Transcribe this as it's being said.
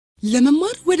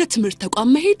ለመማር ወደ ትምህርት ተቋም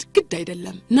መሄድ ግድ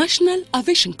አይደለም። ናሽናል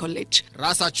አቪዬሽን ኮሌጅ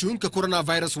ራሳችሁን ከኮሮና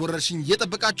ቫይረስ ወረርሽኝ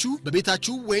እየጠበቃችሁ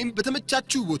በቤታችሁ ወይም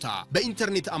በተመቻችሁ ቦታ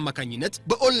በኢንተርኔት አማካኝነት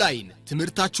በኦንላይን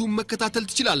ትምህርታችሁን መከታተል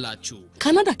ትችላላችሁ።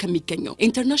 ካናዳ ከሚገኘው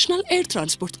ኢንተርናሽናል ኤር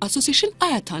ትራንስፖርት አሶሲዬሽን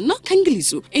አያታና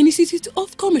ከእንግሊዙ ኢንስቲትዩት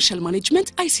ኦፍ ኮመርሻል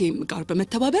ማኔጅመንት ICM ጋር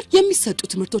በመተባበር የሚሰጡ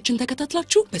ትምህርቶችን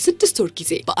ተከታትላችሁ በ6 ወር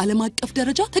ጊዜ በዓለም አቀፍ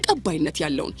ደረጃ ተቀባይነት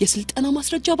ያለውን የስልጠና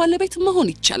ማስረጃ ባለቤት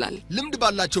መሆን ይቻላል። ልምድ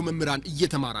ባላቸው መምህራን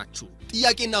እየተማራችሁ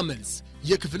ጥያቄና መልስ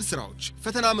የክፍል ስራዎች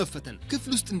ፈተና መፈተን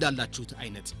ክፍል ውስጥ እንዳላችሁት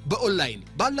አይነት በኦንላይን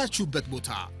ባላችሁበት ቦታ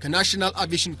ከናሽናል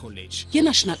አቪዬሽን ኮሌጅ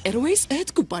የናሽናል ኤርዌይስ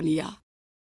እህት ኩባንያ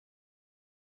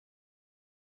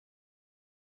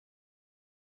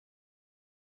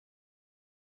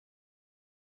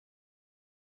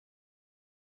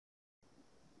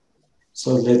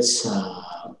So let's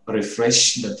refresh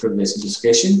the previous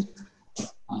discussion.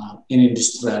 In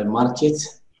industrial market,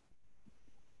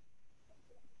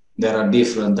 there are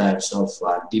different types of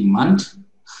demand.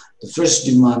 The first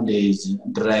demand is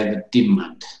derived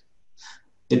demand.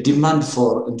 The demand for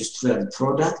industrial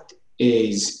product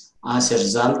is as a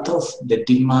result of the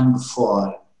demand for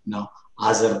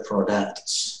other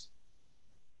products.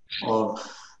 Or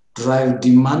derived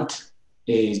demand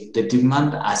is the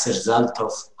demand as a result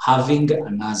of having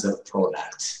another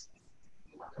product.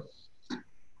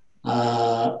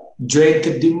 Joint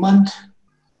demand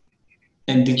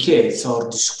indicates or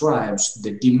describes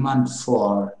the demand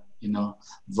for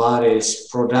various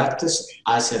products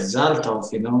as a result of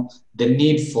the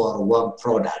need for one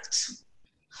product.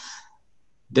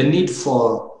 The need for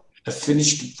a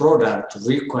finished product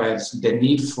requires the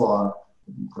need for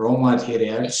raw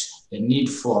materials, the need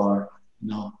for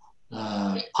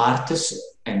parts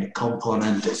and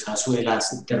components, as well as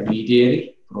intermediary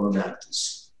products.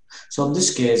 So in this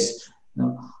case,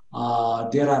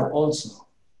 there are also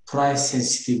price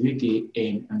sensitivity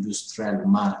in industrial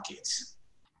markets.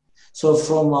 So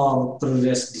from our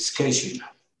previous discussion,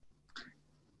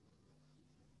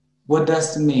 what does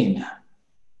it mean?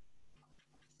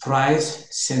 Price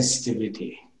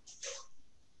sensitivity.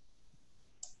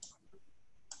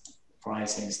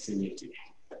 Price sensitivity.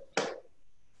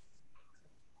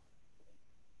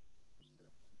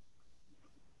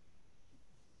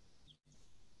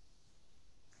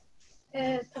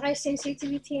 Price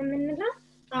sensitivity የምንለው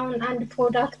አሁን አንድ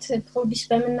ፕሮዳክት ፕሮዲዩስ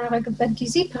በመናረግበት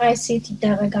ጊዜ ፕራይስ ሴት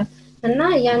ይደረጋል እና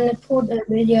ያን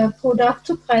የፕሮዳክቱ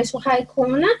ፕራይሱ ሃይ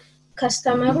ከሆነ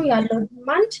ከስተመሩ ያለው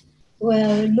ዲማንድ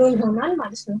ሎ ይሆናል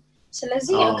ማለት ነው።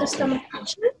 ስለዚህ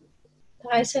ከስተመሮችን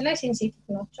ፕራይስ ላይ ሴንሲቲቭ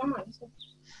ናቸው ማለት ነው።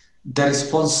 The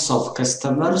response of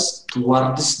customers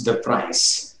towards the price.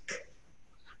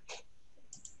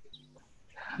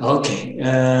 Okay,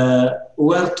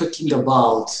 we are talking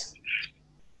about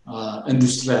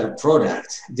industrial product.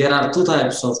 There are two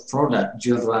types of product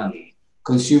generally: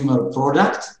 consumer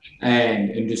product and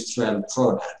industrial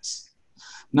products.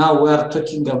 Now we are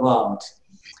talking about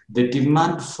the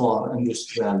demand for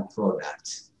industrial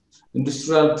products.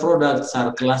 Industrial products are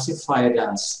classified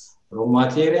as raw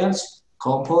materials,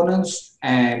 components,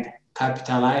 and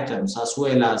capital items, as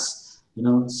well as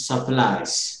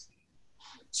supplies.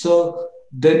 So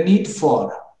the need for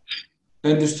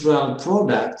industrial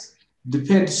product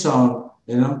depends on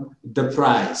the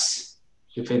price.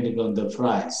 Depending on the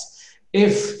price,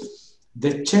 if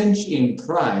the change in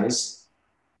price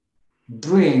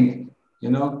bring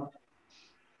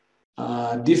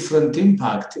different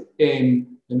impact in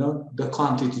the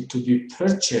quantity to be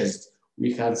purchased, we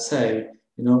can say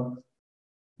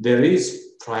there is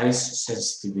price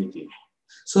sensitivity.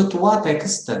 So to what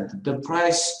extent the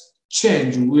price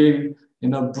change will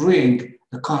bring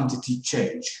a quantity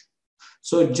change?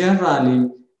 So generally,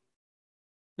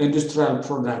 industrial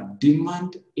product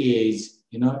demand is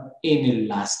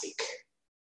inelastic.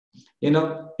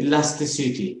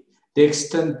 Elasticity, the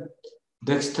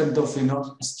extent of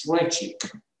stretching,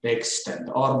 the extent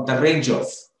or the range of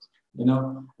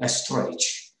a stretch.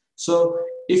 So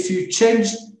if you change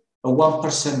a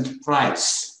 1% price,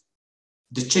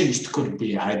 the change could be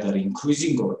either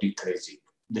increasing or decreasing,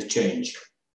 the change.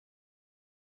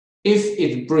 If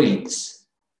it brings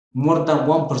more than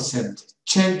 1%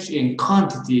 change in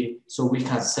quantity, so we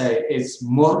can say it's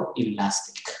more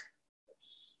elastic.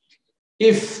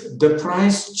 If the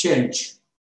price change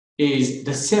is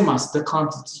the same as the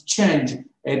quantity change,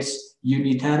 it's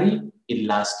unitary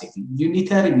elastic.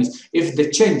 Unitary means if the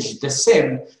change is the same,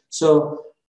 so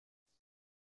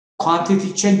quantity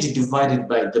change divided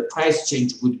by the price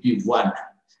change would be 1.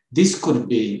 This could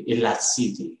be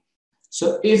elasticity. So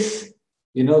if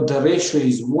the ratio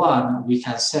is 1, we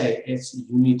can say it's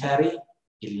unitary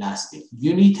elastic.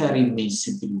 Unitary means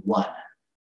simply 1.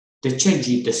 the change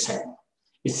is the same.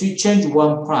 If you change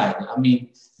one price, I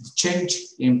mean, the change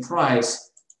in price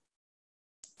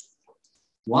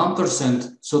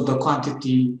 1%, so the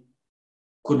quantity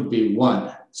could be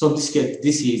 1. So in this case,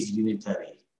 this is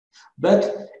unitary.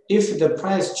 But if the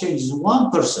price changes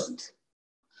 1%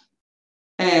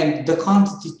 and the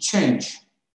quantity change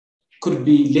could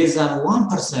be less than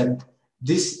 1%,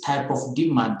 this type of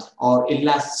demand or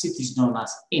elasticity is known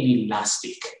as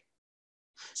inelastic.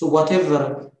 So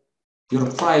whatever your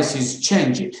price is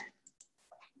changed,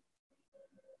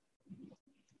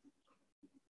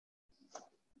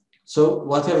 so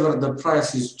whatever the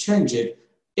price is changed,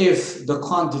 if the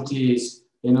quantity is,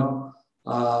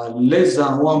 less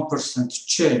than 1%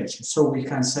 change, so we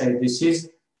can say this is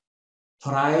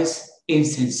price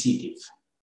insensitive.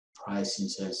 Price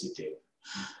insensitive.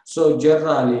 So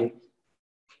generally,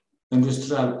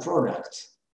 industrial product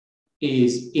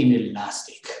is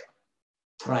inelastic,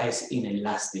 price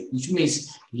inelastic, which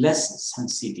means less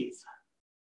sensitive.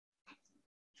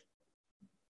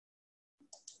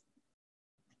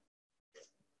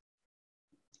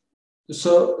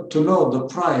 So to know the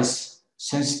price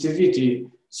sensitivity,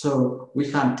 so we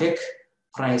can take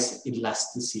price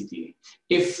elasticity.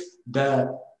 If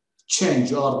the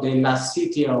change or the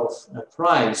elasticity of a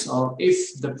price, or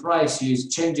if the price is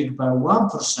changed by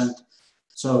 1%,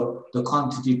 so the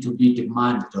quantity to be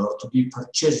demanded or to be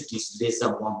purchased is less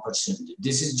than 1%.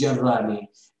 This is generally,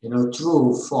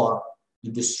 true for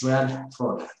industrial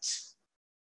products.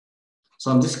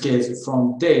 So in this case,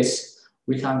 from this,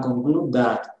 we can conclude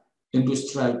that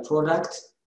industrial product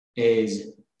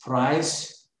is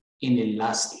price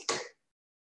inelastic.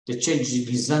 The change is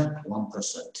less than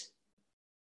 1%.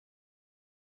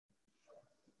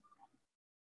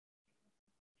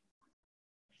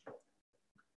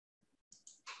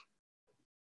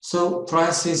 So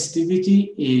price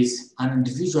sensitivity is an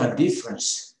individual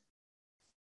difference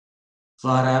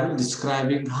variable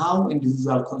describing how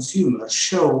individual consumers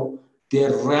show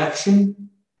their reaction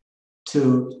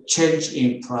to change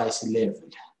in price level.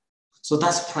 So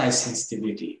that's price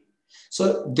sensitivity.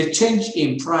 So the change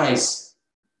in price,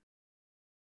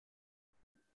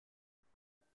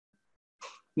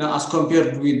 now as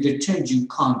compared with the change in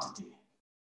quantity,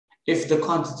 if the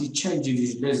quantity changes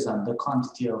is less than the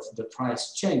quantity of the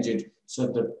price changed,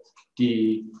 so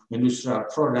the industrial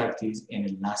product is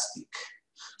inelastic.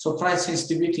 So price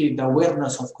sensitivity is the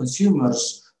awareness of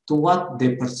consumers to what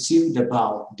they perceived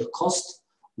about the cost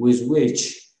with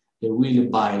which they will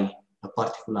buy a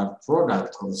particular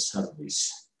product or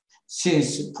service.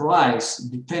 Since price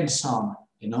depends on,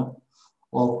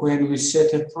 or when we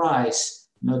set a price,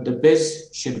 the base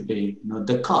should be,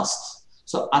 the cost.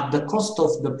 So at the cost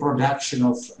of the production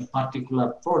of a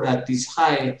particular product is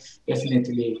high,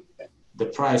 definitely the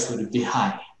price will be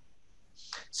high.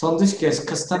 So in this case,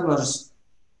 customers,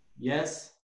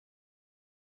 yes?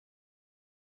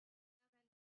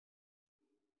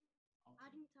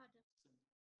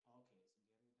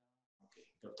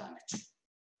 Okay,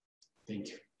 thank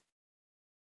you.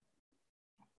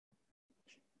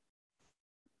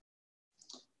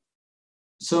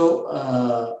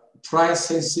 So price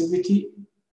sensitivity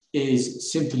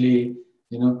is simply,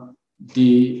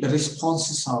 the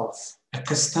responses of a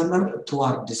customer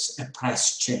towards a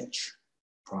price change.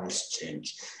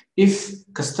 If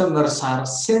customers are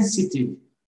sensitive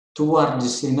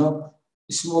towards,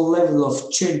 small level of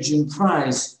change in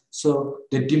price, so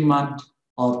the demand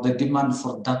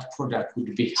for that product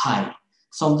would be high.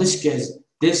 So in this case,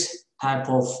 this type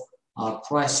of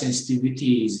price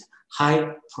sensitivity is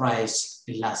high price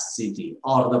elasticity,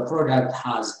 or the product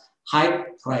has high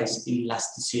price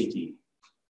elasticity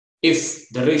if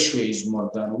the ratio is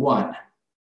more than 1.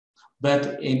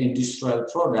 But in industrial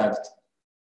product,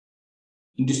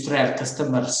 industrial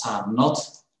customers are not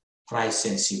price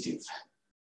sensitive,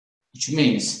 which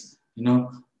means,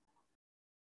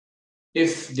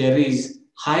 if there is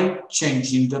high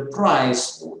change in the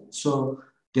price, so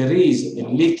there is a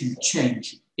little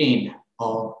change in,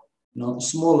 or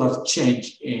smaller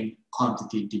change in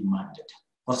quantity demanded.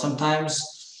 Or sometimes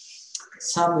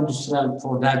some industrial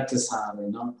products are,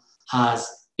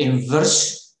 has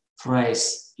inverse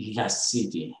price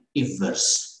elasticity.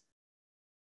 Inverse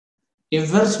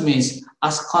means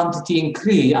as quantity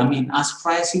increase, as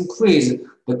price increase,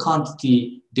 the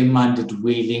quantity demanded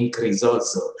will increase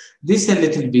also. This is a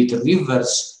little bit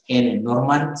reverse in a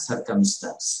normal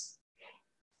circumstance.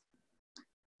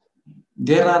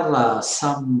 There are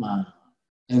some,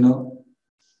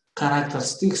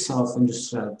 characteristics of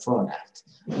industrial product.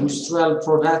 Industrial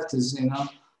product is,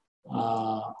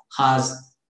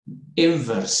 has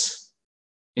inverse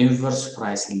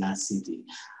price elasticity.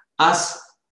 As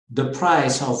the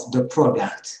price of the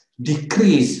product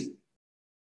decrease,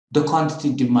 the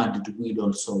quantity demanded will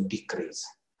also decrease.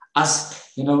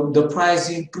 As you know, the price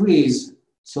increase,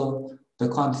 so the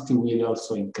quantity will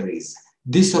also increase.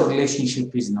 This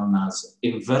relationship is known as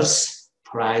inverse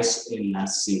price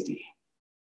elasticity.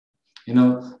 You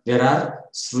know, there are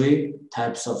 3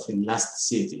 types of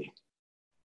elasticity.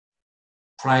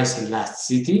 Price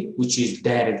elasticity, which is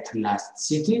direct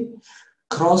elasticity,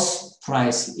 cross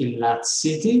price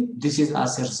elasticity. This is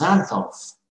as a result of,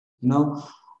 you know,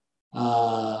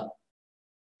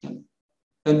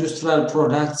 industrial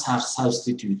products are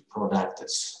substitute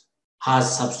products,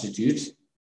 has substitute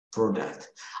product.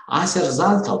 As a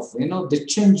result of, you know, the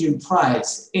change in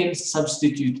price in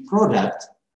substitute product,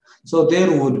 so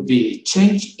there would be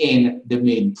change in the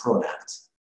main product.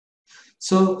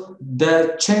 So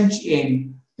the change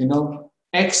in, you know,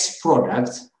 X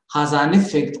product has an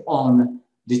effect on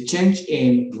the change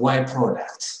in Y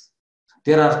product.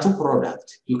 There are 2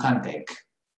 products you can take.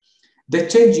 The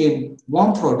change in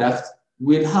one product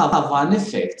will have an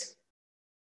effect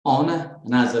on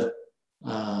another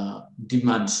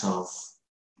demands of,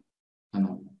 you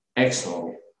know, X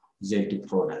or Z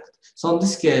product. So in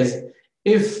this case,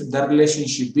 if the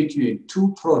relationship between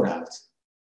 2 products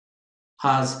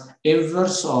has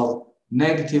inverse or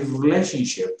negative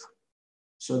relationship,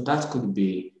 so that could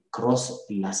be cross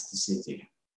elasticity.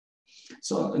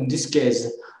 So in this case,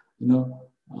 you know,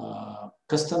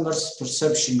 customers'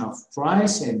 perception of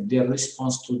price and their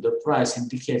response to the price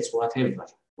indicates whatever,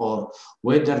 or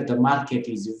whether the market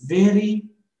is very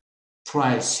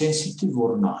price sensitive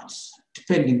or not,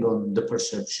 depending on the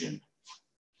perception.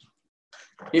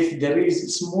 If there is a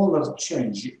smaller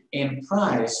change in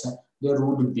price, there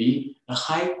would be a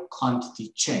high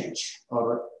quantity change,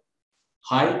 or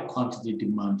high quantity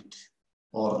demanded,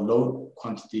 or low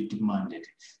quantity demanded.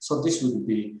 So this would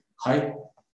be high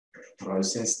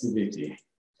price sensitivity.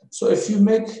 So if you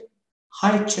make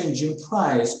high change in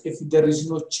price, if there is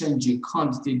no change in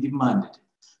quantity demanded,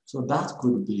 so that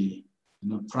could be, you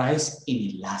know, price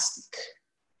inelastic.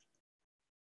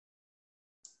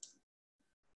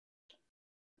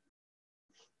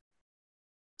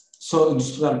 So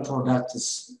industrial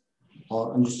products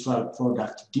or industrial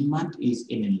product demand is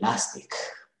inelastic.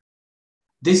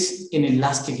 This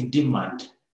inelastic demand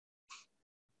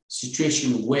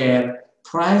situation where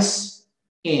price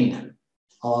in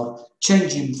or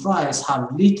change in price have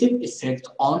little effect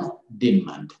on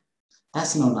demand.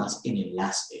 That's known as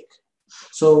inelastic.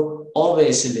 So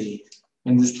obviously,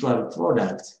 industrial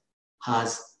product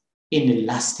has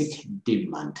inelastic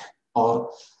demand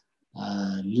or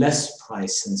less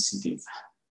price sensitive.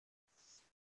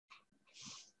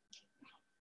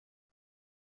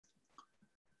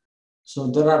 So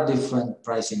there are different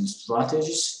pricing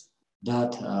strategies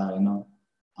that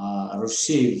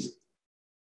receive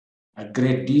a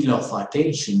great deal of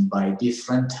attention by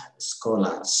different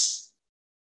scholars.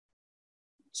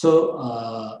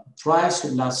 So price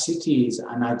elasticity is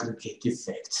an aggregate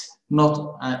effect,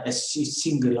 not a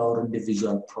single or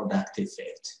individual product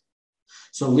effect.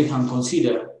 So we can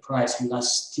consider price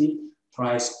elasticity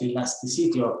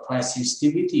or price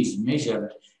sensitivity is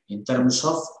measured in terms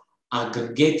of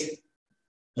aggregate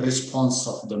response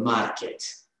of the market.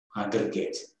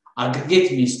 Aggregate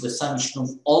means the summation of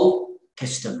all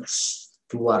customers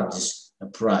towards a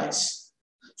price.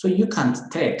 So you can't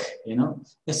take,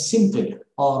 a simple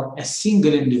or a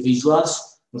single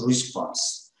individual's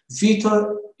response.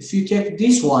 If you take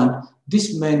this one,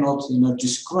 this may not,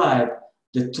 describe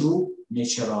the true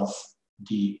nature of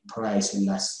the price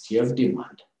elasticity of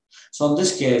demand. So in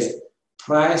this case,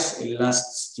 price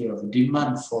elasticity of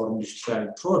demand for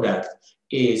industrial product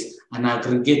is an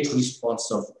aggregate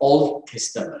response of all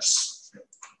customers.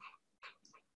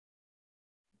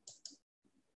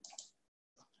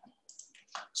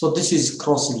 So this is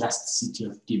cross elasticity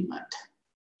of demand.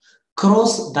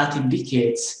 Cross that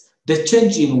indicates the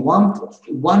change in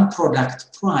one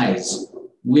product price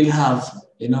will have,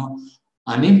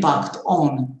 an impact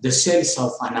on the sales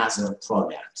of another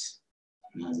product.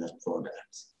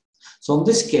 So in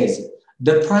this case,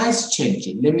 the price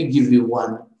changing, let me give you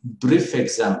one brief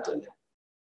example.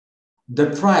 The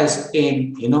price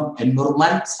in, a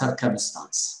normal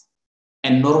circumstance, a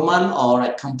normal or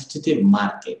a competitive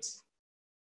market.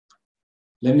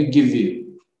 Let me give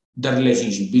you the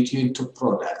relationship between two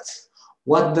products.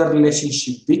 What the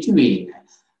relationship between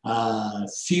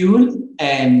fuel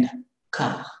and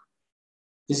car?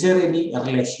 Is there any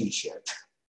relationship?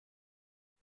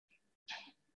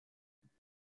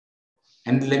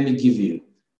 And let me give you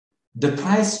the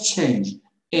price change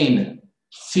in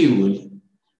fuel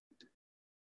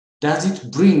does it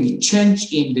bring change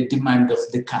in the demand of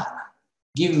the car?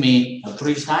 Give me a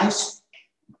precise,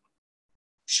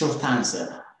 short answer.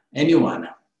 Anyone?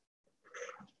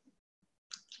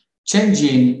 Change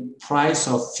in price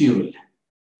of fuel,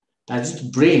 does it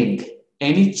bring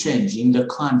any change in the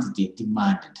quantity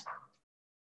demanded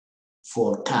for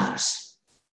cars?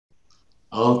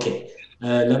 Okay.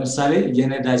 ለምሳሌ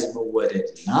የነዳጅ መወደድ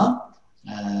እና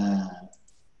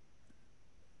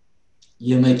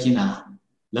የመኪና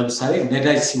ለምሳሌ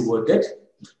ነዳጅ ሲወደድ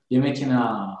የመኪና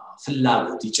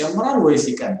ፍላጎት ይጨምራል ወይስ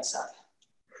ይቀንሳል?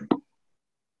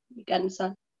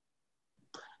 ይቀንሳል።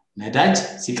 ነዳጅ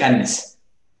ሲቀንስ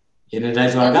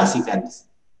የነዳጅ ዋጋ ሲቀንስ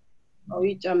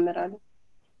ይጨምራል።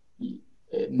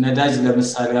 ነዳጅ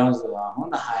ለምሳሌ አሁን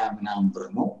 20 ምናምን ብር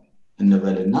ነው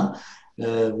እንበልና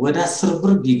ወደ 10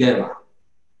 ብር ቢገባ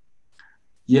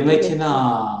የመኪና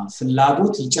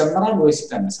ፍላጎት ይጨምራል ወይስ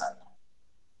ይቀንሳል?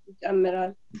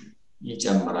 ይጨምራል።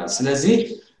 ይጨምራል። ስለዚህ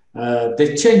the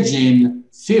change in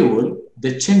fuel,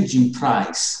 the change in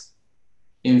price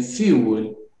in fuel,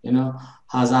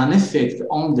 has an effect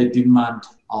on the demand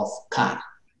of car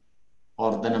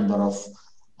or the number of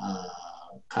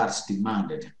cars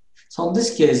demanded. So in this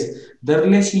case, the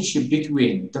relationship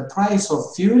between the price of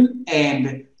fuel and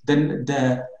the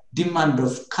demand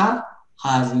of car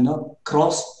has,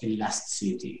 cross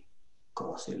elasticity.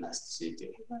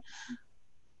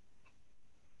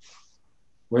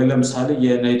 ወይ ለምሳሌ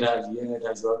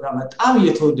የነዳጅ ዋጋ በጣም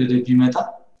እየተወደደ ቢመጣ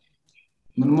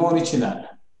ምን መሆን ይችላል?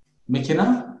 መኪና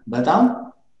በጣም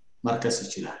ማርከስ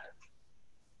ይችላል።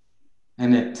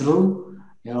 and through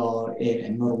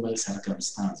in normal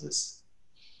circumstances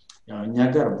እኛ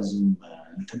ጋር ብዙም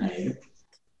እንትን አይልም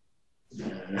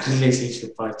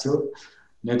ሪሌሽንሺፓቸው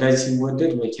ነዳጅ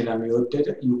ሲወደድ መኪናም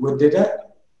ይወደዳል።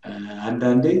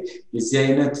 አንዳንዴ የዚህ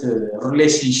አይነት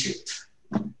ሪሌሽንሺፕ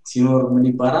ሲኖር ምን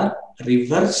ይባላል?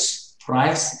 reverse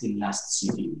price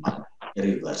elasticity ይባላል።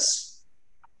 reverse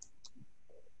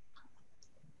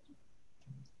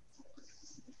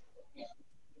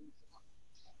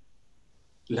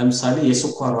ለምሳሌ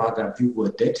የስኳር ዋጋ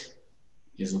ቢወደድ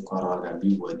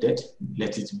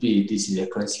let it be this is a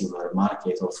consumer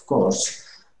market of course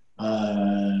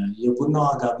የቡና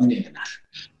ዋጋ ምን ይሆናል?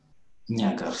 እኛ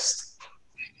ጋር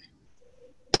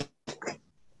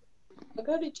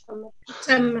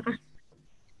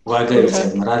ዋጋ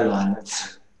ይጨምራል ማለት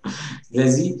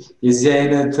ስለዚህ የዚህ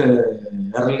አይነት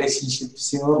ሪሌሽንሺፕ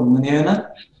ሲኖር ምን ይሆናል?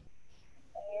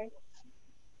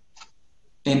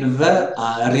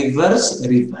 reverse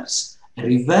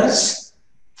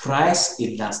price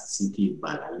elasticity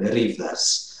ይባላል። reverse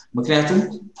ምክንያቱም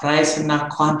ፕራይስ እና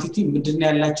ኳንቲቲ ምንድነው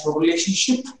ያላቸው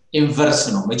ሪሌሽንሺፕ ኢንቨርስ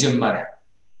ነው። መጀመሪያ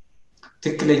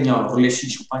ትክክለኛው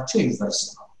ሪሌሽንሺፓቸው ኢንቨርስ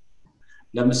ነው።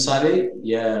 ለምሳሌ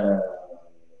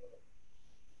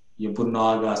የቡና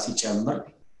ዋጋ ሲጨምር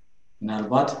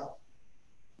ምናልባት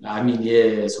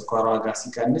የስኳር ዋጋ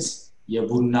ሲቀንስ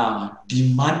የቡና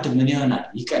ዲማንድ ምን ይሆናል?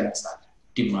 ይቀንሳል።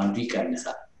 ዲማንዱ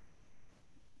ይቀንሳል።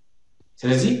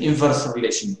 ስለዚህ ኢንቨርስ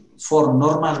ሪሌሽን for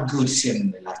normal goods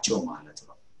የምንላቸው ማለት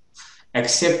ነው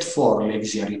except for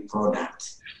luxury product.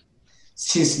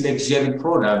 Since luxury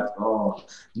product or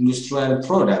industrial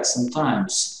product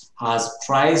sometimes has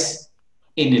price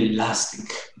inelastic.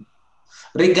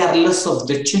 Regardless of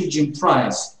the change in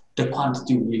price, the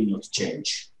quantity will not change.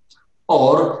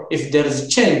 Or if there is a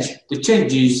change, the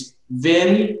change is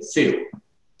very few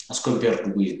as compared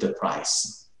with the price.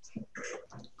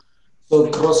 So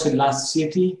cross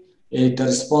elasticity is the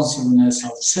responsiveness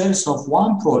of sales of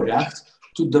one product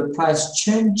to the price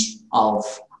change of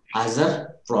other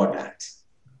product.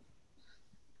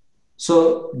 So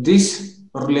this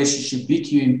relationship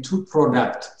between two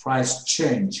product price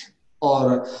change or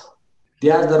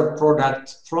the other product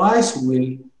price will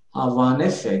have an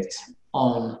effect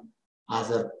on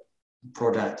other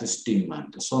product's demand.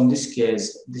 So in this case,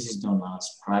 this is known as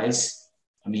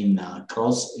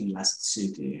cross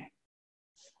elasticity.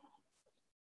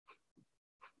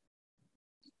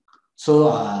 So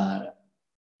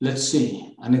let's see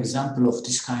an example of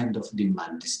this kind of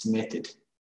demand estimated.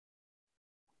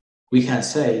 We can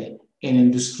say in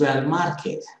industrial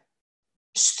market,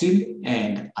 steel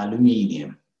and aluminum.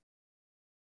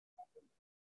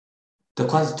 The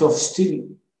quantity of steel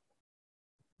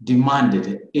demanded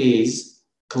is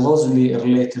closely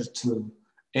related to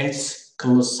its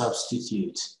close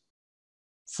substitute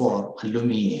for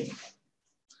aluminum.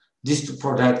 These two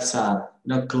products are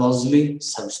closely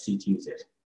substituted.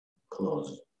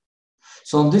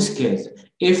 So in this case,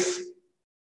 if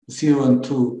you want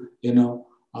to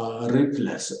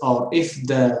replace or if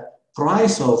the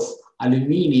price of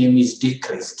aluminum is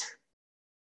decreased,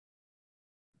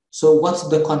 So what's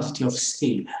the quantity of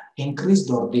steel? Increased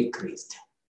or decreased?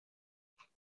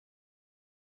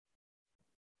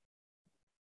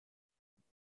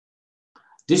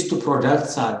 These two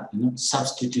products are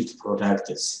substitute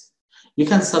products. You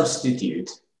can substitute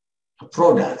a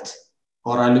product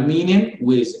or aluminum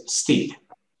with steel,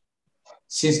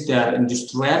 since they are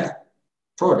industrial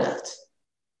products.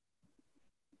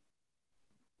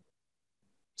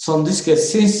 So in this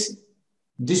case, since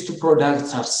these two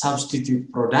products are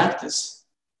substitute products,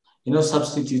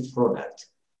 substitute product,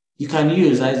 you can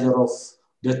use either of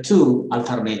the two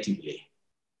alternatively.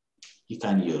 You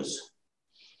can use.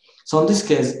 So in this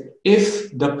case,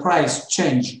 if the price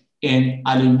change in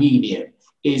aluminum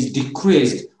is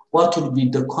decreased, what would be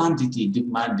the quantity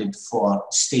demanded for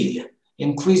steel?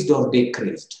 Increased or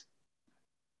decreased?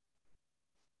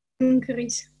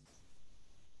 Increase.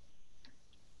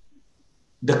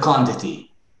 The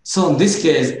quantity. So in this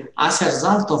case, as a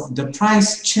result of the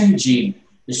price changing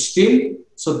steel,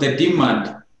 so the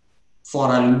demand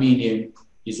for aluminum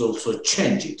is also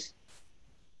changed,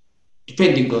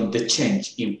 depending on the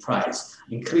change in price,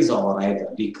 increase or either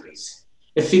decrease.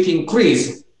 If it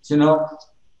increase,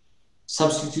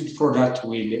 substitute product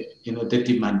will, the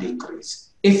demand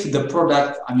increase. If the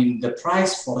product, the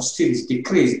price for steel is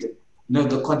decreased,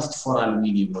 the quantity for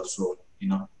aluminum also,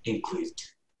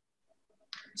 increased.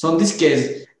 So in this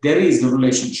case, there is a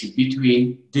relationship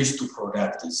between these two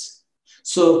products.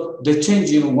 So the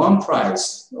change in one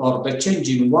price or the change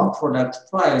in one product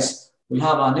price will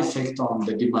have an effect on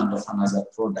the demand of another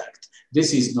product.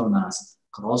 This is known as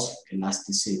cross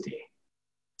elasticity.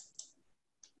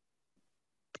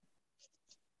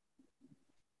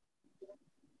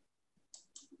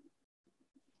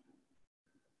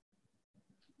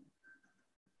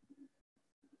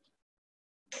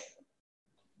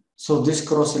 So this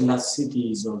cross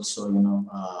elasticity is also,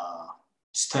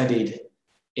 studied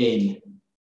in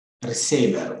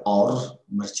reseller or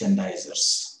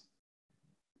merchandisers.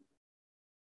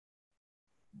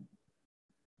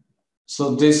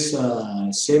 So this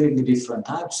selling different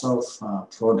types of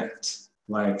products,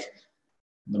 like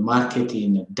the market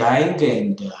in dyeing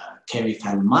and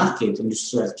chemical market,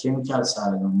 industrial chemicals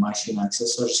are machine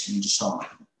accessories and so on.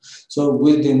 So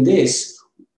within this,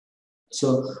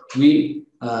 so we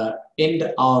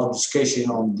end our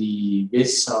discussion on the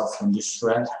basis of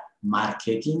industrial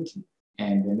marketing,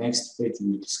 and the next page we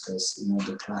will discuss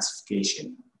the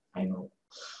classification. I know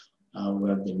we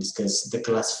have been discussing the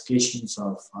classifications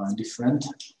of different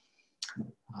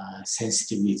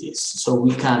sensitivities. So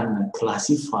we can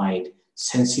classify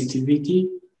sensitivity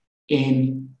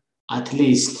in at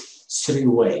least 3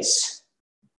 ways.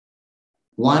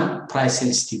 One, price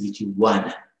sensitivity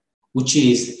 1, which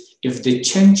is if the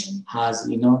change has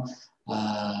 1%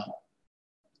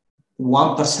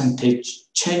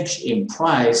 change in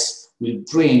price will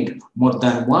bring more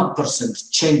than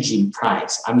 1% change in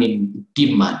price.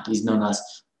 Demand is known as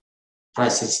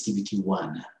price sensitivity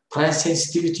 1. Price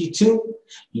sensitivity 2,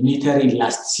 unitary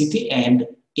elasticity and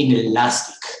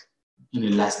inelastic.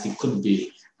 Inelastic could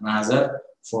be another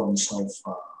forms of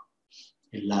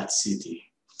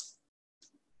elasticity.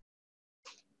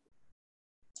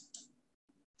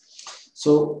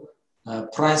 So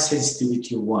price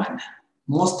sensitivity 1.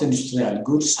 Most industrial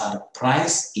goods are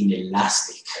price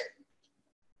inelastic.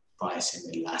 Price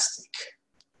inelastic.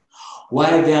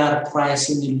 Why they are price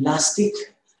inelastic?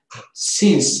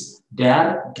 Since they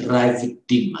are derived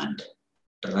demand.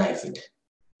 Derived.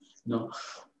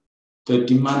 The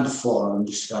demand for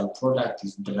industrial product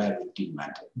is derived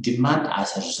demand. Demand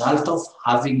as a result of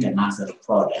having another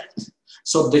product.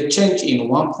 So the change in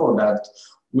one product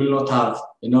will not have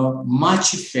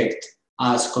much effect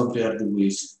as compared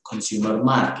with consumer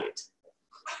market.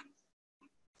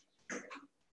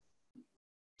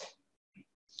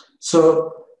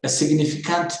 So a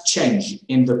significant change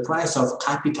in the price of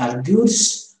capital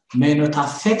goods may not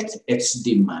affect its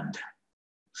demand.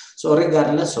 So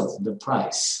regardless of the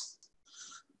price.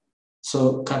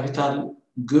 So capital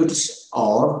goods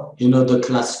or the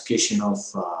classification of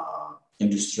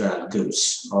industrial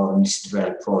goods or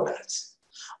industrial products.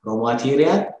 Raw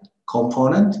material,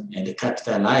 component, and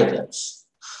capital items.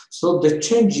 So the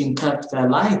change in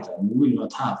capital item will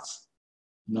not have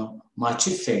much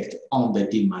effect on the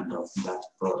demand of that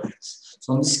product.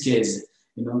 So in this case,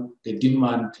 the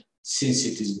demand, since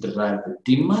it is derived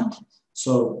demand,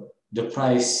 so the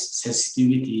price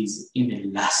sensitivity is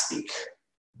inelastic.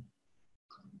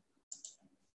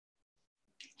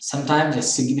 Sometimes a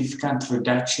significant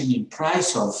reduction in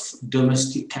price of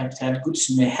domestic capital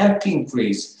goods may help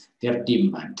increase their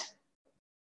demand.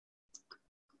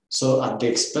 So at the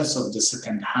expense of the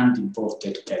second-hand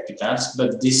imported capitals,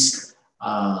 but this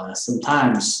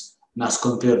sometimes as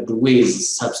compared with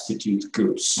substitute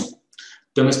goods.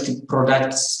 Domestic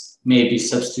products may be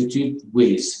substituted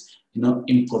with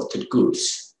imported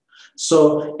goods. So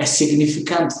a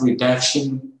significant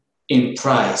reduction in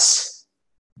price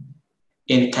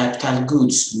in capital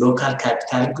goods, local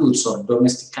capital goods or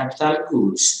domestic capital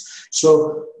goods,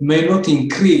 so may not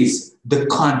increase the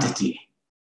quantity,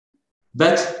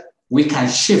 but we can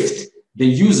shift the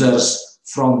users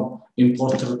from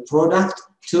imported product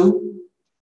to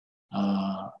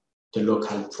the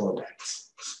local product.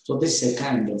 So this is a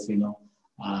kind of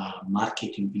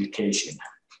market implication.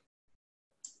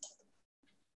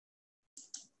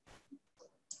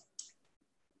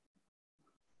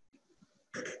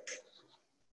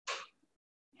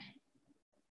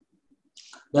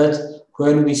 But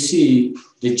when we see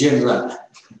the general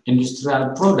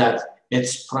industrial product,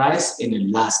 it's priced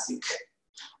inelastic,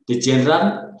 the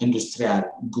general industrial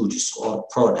goods or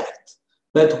product.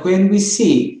 But when we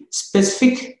see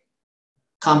specific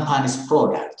company's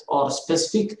product or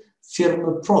specific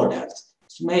firm product,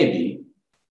 it may be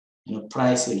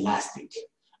price elastic.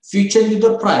 If you change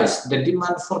the price, the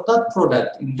demand for that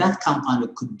product in that company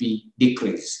could be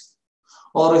decreased.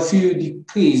 Or if you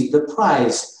decrease the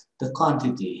price, the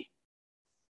quantity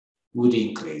would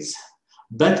increase.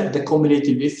 But the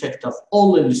cumulative effect of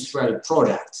all industrial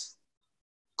products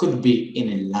could be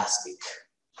inelastic.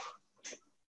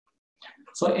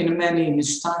 So in many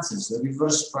instances,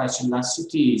 reverse price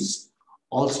elasticity is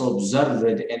also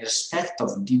observed in respect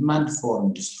of demand for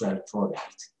industrial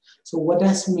product. So what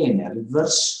does it mean,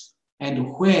 reverse? And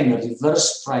when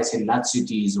reverse price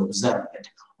elasticity is observed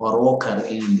or occur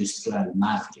in industrial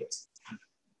market?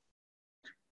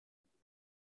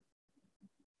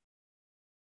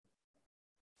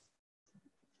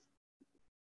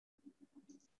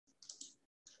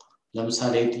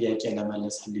 ለምሳሌ ጥያቄ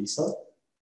ለመለስልኝ ሰው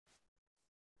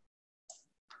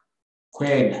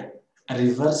when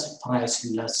reverse price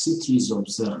elasticity is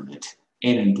observed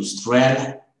in industrial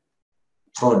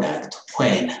product,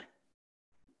 when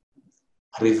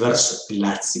reverse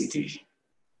elasticity,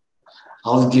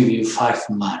 I'll give you 5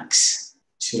 marks,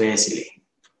 seriously.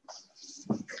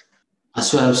 As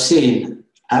we have seen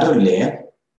earlier,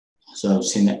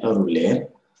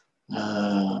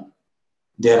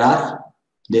 there are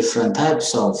different types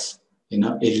of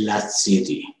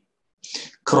elasticity.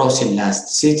 Cross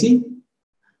elasticity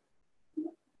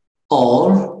or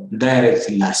direct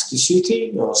elasticity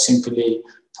or simply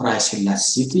price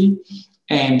elasticity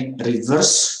and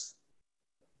reverse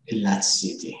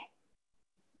elasticity.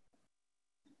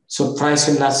 So price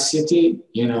elasticity,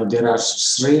 there are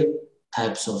 3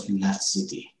 types of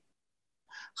elasticity.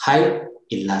 High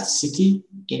elasticity,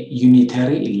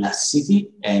 unitary elasticity,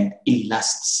 and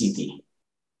elasticity.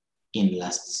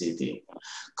 Inelasticity.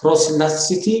 Cross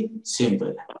elasticity,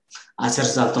 simple, as a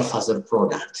result of other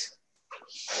product.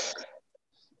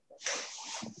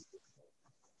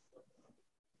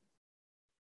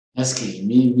 Excuse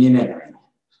me,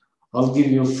 I'll give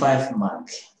you 5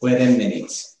 marks. Wait a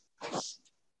minute.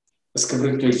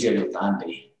 Escribir jello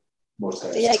Andy.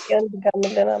 ጥያቄውን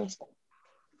ድጋምልን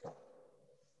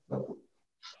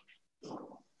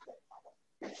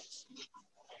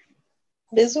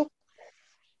ብዙ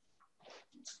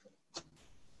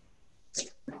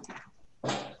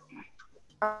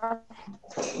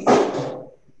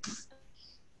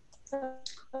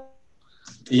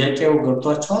ጥያቄው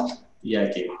ገብቷችኋል?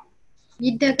 ጥያቄው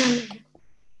ይደገም።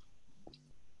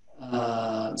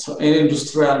 So an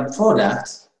industrial product,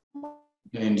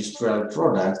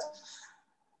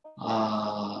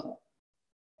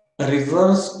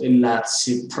 reverse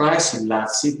elasticity, price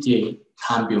elasticity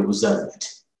can be observed.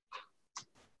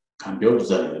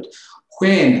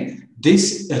 When this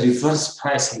reverse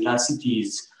price elasticity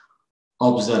is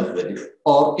observed,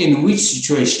 or in which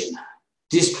situation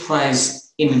this price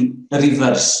in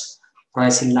reverse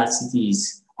price elasticity is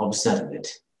observed.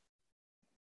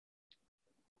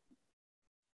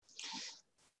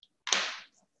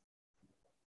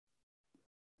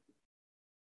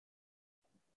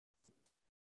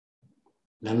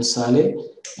 ለምሳሌ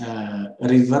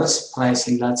ሪቨርስ ፕራይስ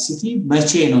ኢላስቲሲቲ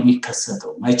መቼ ነው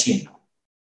የሚከሰተው? መቼ ነው?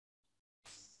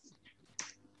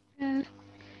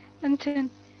 እንትን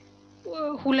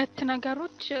ሁለት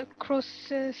ነገሮች ክሮስ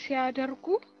ሲያደርጉ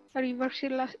ሪቨርስ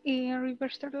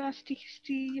ኢላስቲሲቲ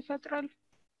ይፈጥራሉ።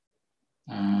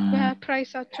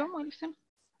 በፕራይሳቸው ማለት ነው።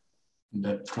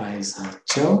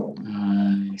 በፕራይሳቸው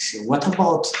what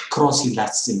about cross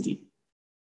elasticity?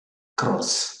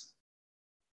 cross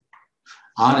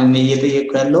አሁን እኔ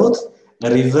እየጠየቁ ያለሁት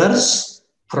ሪቨርስ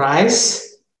ፕራይስ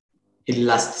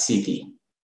ኢላስቲሲቲ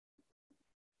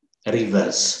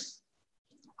ሪቨርስ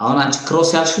አሁን አንቺ ክሮስ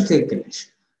ያልሽው ትክክል ነሽ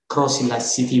ክሮስ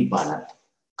ኢላስቲሲቲ ይባላል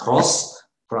ክሮስ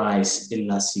ፕራይስ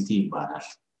ኢላስቲሲቲ ይባላል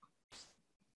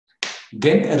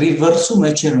ግን ሪቨርሱ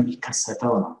መቼ ነው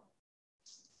የሚከሰተው ነው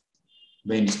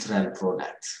በኢንዱስትሪያል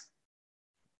ፕሮዳክት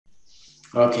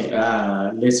okay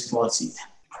let's proceed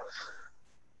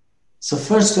so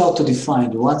first you have to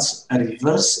define what's a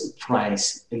reverse price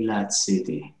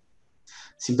elasticity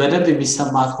ሲበደብ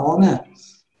የሚሰማ ከሆነ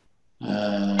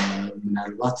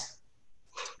ምናልባት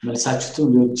መልሳችሁት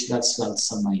ሊሆን ይችላል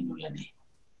ስላልተሰማኝ ነው ለኔ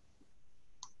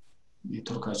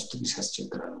ኔትወርካችሁ ትንሽ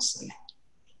ያስቸግራል መሰለኝ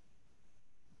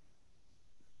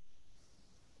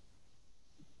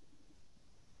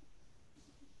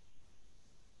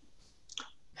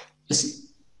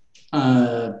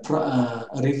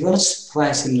reverse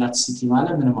price elasticity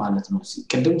ማለት ምን ማለት ነው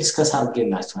ቅድም ዲስከስ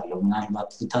አድርጌላችኋለሁ ምናልባት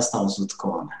ታስታውሱት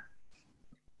ከሆነ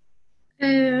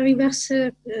reverse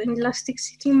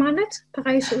elasticity ማለት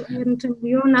ፕራይስ እንትን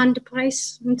የሆነ አንድ ፕራይስ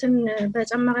እንትን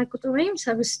በጨመረ ቁጥር ወይም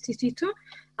ሰብስቲቲዩቱ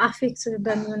አፌክት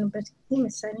በሚሆንበት ጊዜ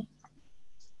መሰለኝ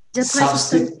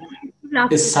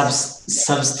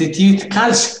substitute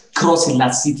ካልሽ cross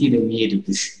elasticity ነው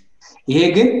የሚሄድብሽ ይሄ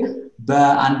ግን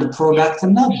በአንድ ፕሮዳክት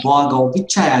እና በዋጋው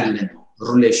ብቻ ያለ ነው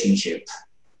ሪሌሽንሺፕ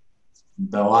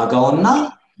በዋጋውና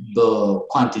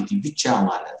በኳንቲቲ ብቻ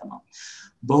ማለት ነው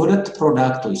በሁለት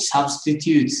ፕሮዳክቶች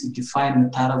substitute define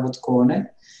ታረጉት ከሆነ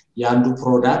ያንዱ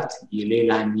ፕሮዳክት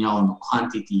የሌላኛውን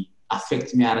ኳንቲቲ አፌክት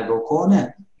የሚያደርገው ከሆነ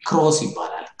ክሮስ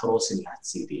ይባላል ክሮስ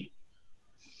ኢላስቲሲቲ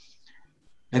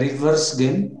ሪቨርስ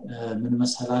ግን ምን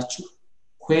መሰላችሁ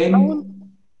when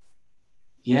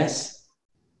yes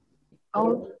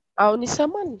አሁን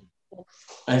ይሰማል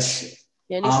እሺ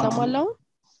የኔ ይሰማል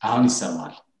አሁን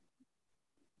ይሰማል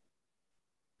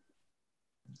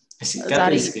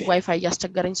ዛሬ ዋይፋይ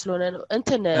ያስቸገረኝ ስለሆነ ነው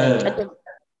እንትን ቀደም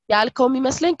ያልከው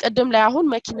የሚመስለኝ ቀደም ላይ አሁን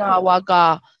መኪና ዋጋ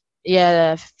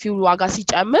የፊውል ዋጋ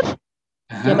ሲጨምር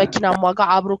የመኪና ዋጋ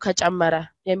አብሮ ከጨመረ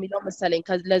የሚለው መሰለኝ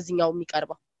ለዚህኛው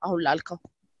የሚቀርበው አሁን ላልከው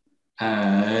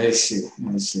እሺ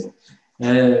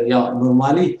ያው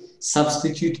ኖርማሊ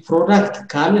substitute product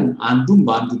ካልን አንዱን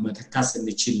በአንዱ መተካት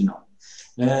እንችል ነው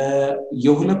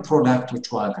የሁለት ፕሮዳክቶች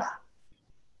ዋጋ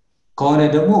ከሆነ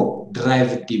ደግሞ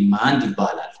derived demand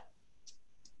ይባላል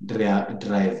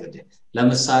derived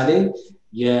ለምሳሌ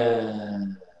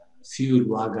የፊውል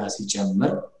ዋጋ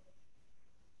ሲጨምር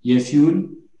የፊውል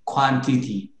ኳንቲቲ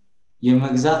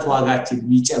የመግዛት ዋጋችን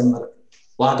የሚጨምር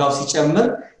ዋጋው ሲጨምር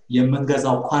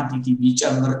የምንገዛው ኳንቲቲ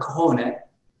የሚጨምር ከሆነ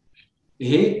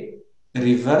ይሄ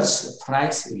ሪቨርስ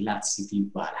ፕራይስ ኢላስቲሲቲ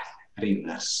ይባላል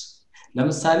ሪቨርስ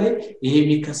ለምሳሌ ይሄ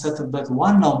የሚከሰትበት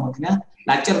ዋናው ምክንያት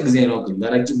ለአጭር ጊዜ ነው ግን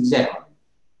ለረጅም ጊዜ አይሆንም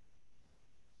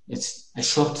it's a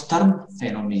short term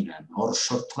phenomenon or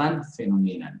short run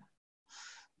phenomenon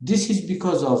this is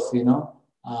because of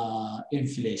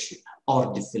inflation or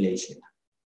deflation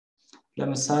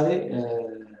ለምሳሌ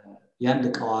ያንድ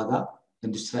ቀዋጋ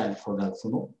ኢንዱስትሪያል ፕሮዳክት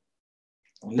ነው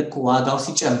ልክ ዋጋው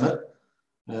ሲጨምር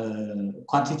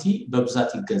ኳንቲቲ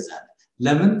በብዛት ይገዛል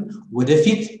ለምን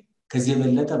ወደፊት ከዚህ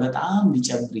በለጠ በጣም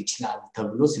ሊጨምር ይችላል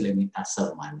ተብሎ ስለሚታሰብ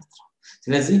ማለት ነው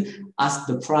ስለዚህ as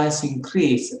the price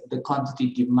increase the quantity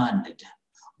demanded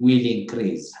will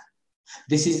increase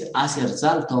this is as a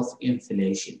result of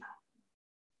inflation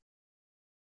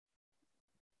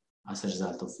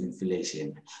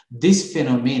this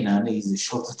phenomenon is a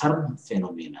short term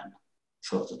phenomenon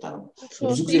short term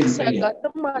ብዙ ጊዜ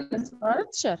ያጋጥም ማለት ነው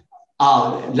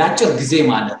ላጭር ጊዜ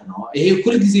ማለት ነው ይሄ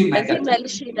ሁሉ ጊዜ የማይቀር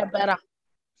መልሼ ነበር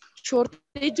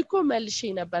ሾርቴጅ እኮ መልሼ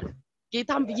ነበር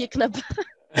ጌታም ብዬክ ነበር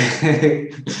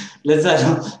ለዛ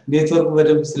ነው ኔትወርክ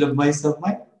በደንብ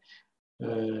ስለማይሰማኝ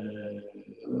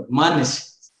ማንስ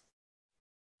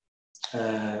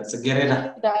ጽጌረዳ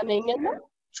ዳነኝና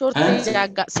ሾርቴጅ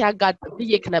ሲያጋጥም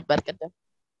ብዬክ ነበር ቀደም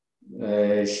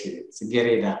እሺ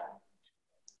ጽጌረዳ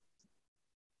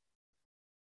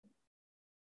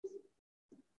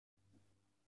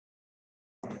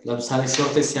ለምሳሌ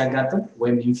ሾርቴጅ ሲያጋጥም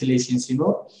ወይም ኢንፍሌሽን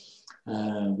ሲኖር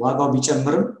ዋጋው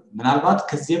ቢጨምርም ምናልባት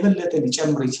ከዚህ የበለጠ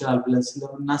ሊጨምር ይችላል ብለን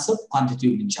ስለምናስብ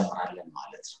ኳንቲቲውን እንጨምራለን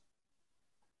ማለት ነው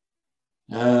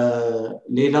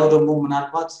ሌላው ደግሞ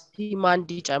ምናልባት ዲማንድ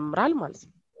ይጨምራል ማለት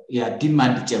ነው ያ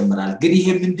ዲማንድ ይጨምራል ግን ይሄ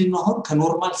ምንድነው አሁን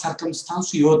ከኖርማል ሰርከምስታንሱ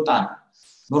ይወጣ ነው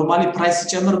ኖርማሊ ፕራይስ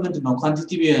ሲጨምር ምንድነው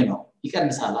ኳንቲቲ ነው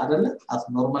ይቀንሳል አይደለ አት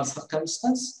ኖርማል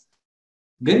ሰርከምስታንስ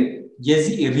ግን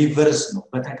የዚህ ሪቨርስ ነው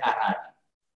በተቃራኒ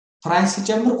ፕራይስ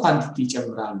ሲጨምር ኳንቲቲ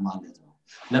ይጨምራል ማለት ነው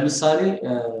ለምሳሌ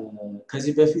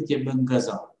ከዚህ በፊት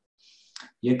የምንገዛው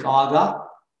የቃዋጋ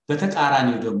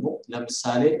በተቃራኒው ደግሞ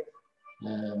ለምሳሌ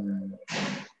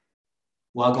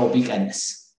ዋጋው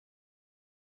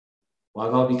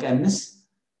ቢቀንስ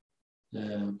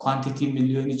ኳንቲቲ ምን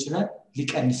ሊሆን ይችላል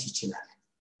ሊቀንስ ይችላል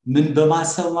ምን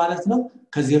በማሰብ ማለት ነው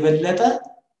ከዚህ የበለጠ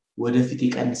ወደፊት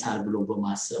ይቀንሳል ብሎ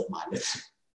በማሰብ ማለት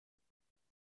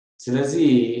ስለዚህ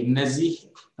እነዚህ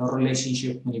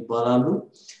ሪሌሽንሺፕ ምን ይባላሉ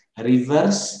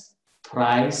ሪቨርስ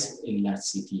ፕራይስ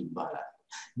ኢላስቲሲቲ ይባላል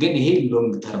ግን ይሄ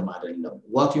ሎንግ ተርም አይደለም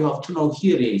what you have to know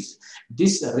here is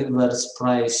this reverse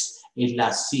price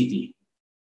elasticity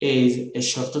is a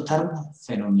short term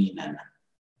phenomenon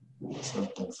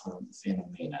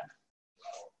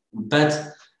but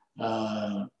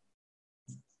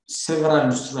several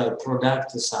industrial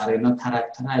products are not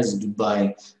characterized by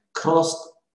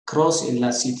cross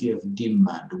elasticity of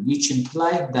demand which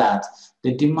implies that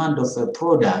the demand of a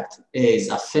product is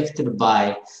affected by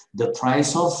the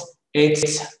price of its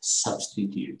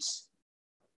substitutes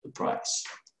the price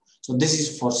so this is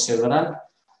for several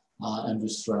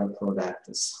industrial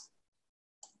products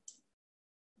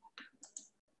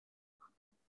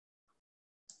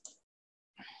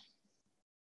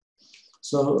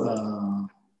so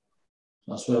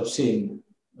as we have seen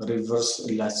reverse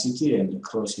elasticity and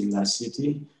cross elasticity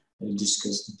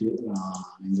discussed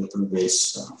in the previous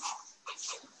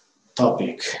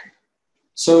topic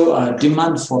so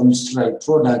demand for industrial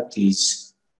product is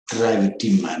derived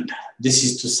demand this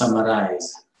is to summarize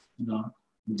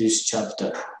this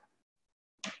chapter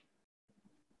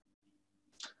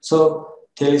so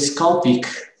telescopic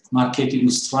marketing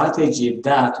strategy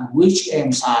that which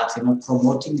aims at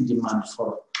promoting demand for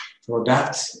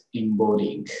products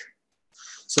embodying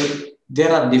so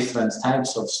there are different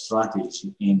types of strategy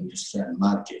in industrial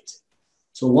market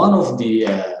so one of the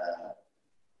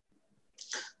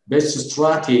best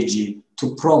strategy to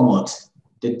promote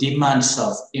the demands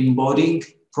of embodying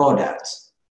products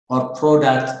or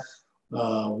product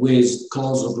with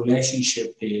close relationship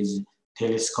is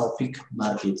telescopic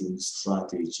marketing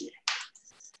strategy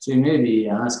so you may be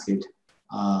asked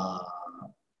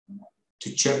to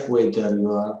check whether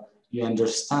you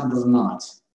understand or not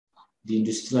the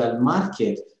industrial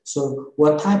market so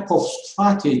what type of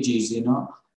strategies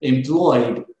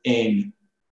employed in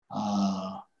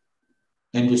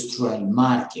industrial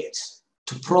market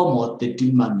to promote the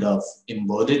demand of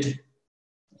embodied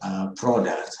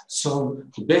product so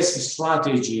the best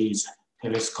strategy is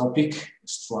telescopic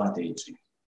strategy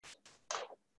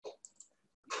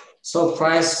so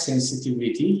price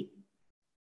sensitivity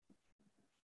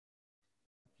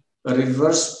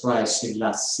reverse price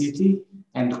elasticity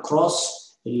and cross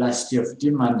elasticity of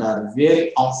demand are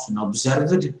very often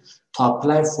observed to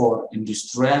apply for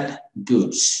industrial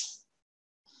goods.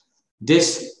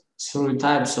 These three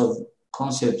types of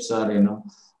concepts are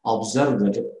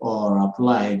observed or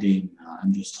applied in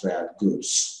industrial goods.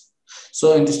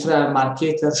 So industrial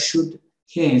marketers should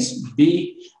hence be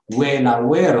well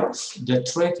aware of the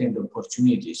threat and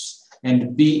opportunities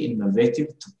and be innovative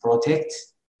to protect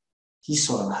his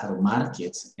or her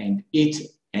market and it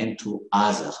and to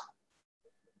other.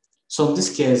 So in this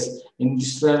case,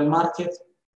 industrial market,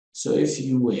 so if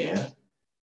you were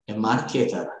a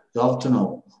marketer, you have to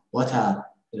know what are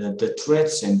the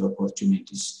threats and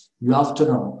opportunities. You have to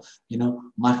know,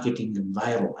 marketing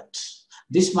environment.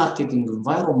 This marketing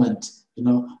environment,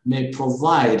 may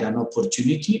provide an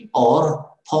opportunity or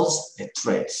pose a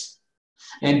threat.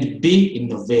 And be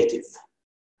innovative,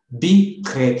 be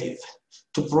creative,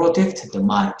 to protect the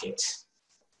market.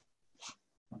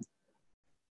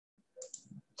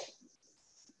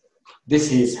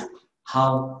 This is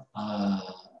how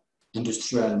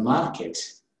industrial market,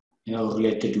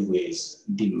 related with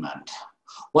demand.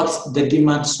 What's the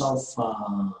demands of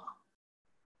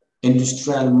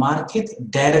industrial market?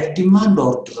 Direct demand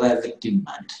or derived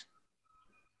demand?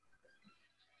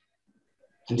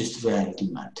 Industrial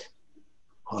demand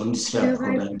or industrial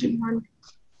product demand.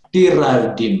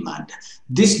 Derived demand.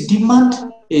 This demand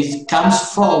comes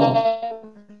from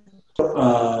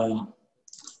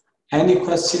any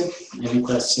question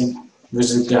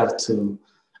with regard to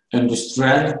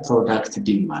industrial product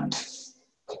demand.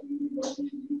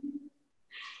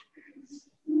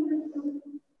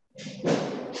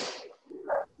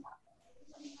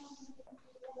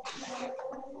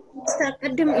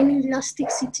 ቅድም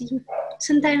ኢላስቲክሲቲ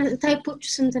ስንት ታይፖች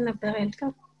ስንት ነበር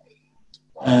ያልከው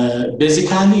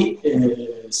ቤዚካሊ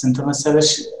ስንት መሰለሽ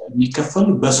የሚከፈሉ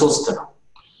በሶስት ነው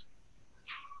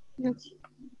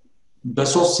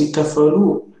በሶስት ሲከፈሉ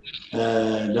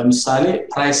ለምሳሌ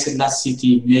ፕራይስ ኢላስቲሲቲ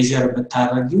ሜዠር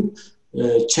ብታረጊው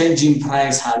ቼንጂንግ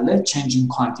ፕራይስ አለ ቼንጂንግ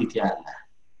ኳንቲቲ አለ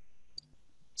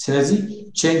ስለዚህ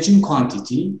ቼንጂንግ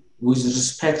ኳንቲቲ with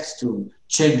respect to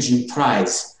changing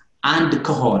price and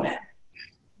ከሆነ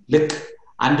ልክ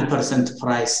 1%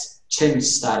 price change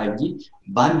ስታረጊ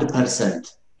በ1%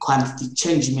 ኳንቲቲ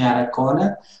ቼንጅ የሚያደርግ ከሆነ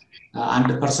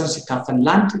 1% ሲካፈል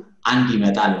ለአንድ አንድ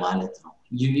ይመጣል ማለት ነው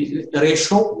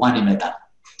ሬሽዮ 1 ይመጣል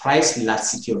ፕራይስ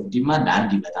ኢላስቲሲቲ ኦፍ ዲማንድ አንድ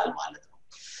ይመጣል ማለት ነው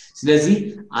ስለዚህ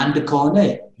አንድ ከሆነ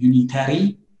ዩኒታሪ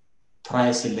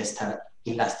ፕራይስ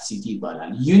ኢላስቲሲቲ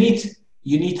ይባላል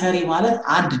ዩኒታሪ ማለት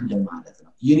አንድ እንደማለት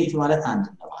ነው ዩኒት ማለት አንድ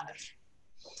እንደማለት ነው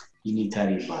ዩኒታሪ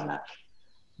ይባላል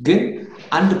ግን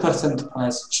 1%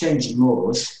 ፕራይስ ቼንጅ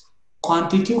ኖሮሽ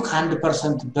ኳንቲቲው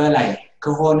ከ1% በላይ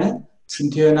ከሆነ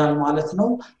ስንት ይሆናል ማለት ነው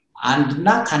አንድና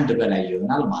ከአንድ በላይ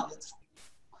ይሆናል ማለት ነው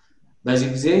በዚህ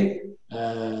ጊዜ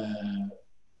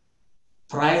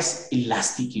ፕራይስ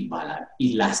ኢላስቲክ ይባላል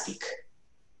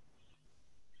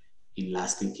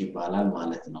ኢላስቲክ ይባላል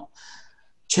ማለት ነው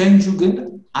ቼንጁ ግን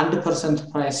 1%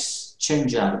 ፕራይስ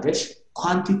ቼንጅ አድርገሽ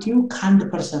ኳንቲቲው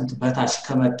ከ1% በታች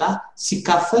ከመጣ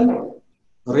ሲካፈል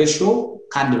ሬሽዮ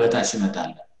ከአንድ በታች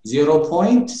ይመጣል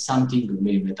 0. something ብሎ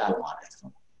ይመጣል ማለት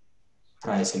ነው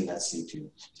ፕራይስ ኢላስቲሲቲ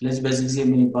ስለዚህ በዚህ ጊዜ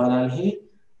ምን ይባላል ይሄ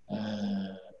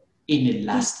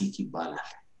ኢንኢላስቲክ ይባላል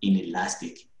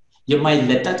ኢንኢላስቲክ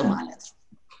የማይለጠጥ ማለት ነው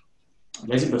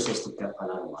ስለዚህ በሶስት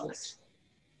ይከፈላል ማለት ነው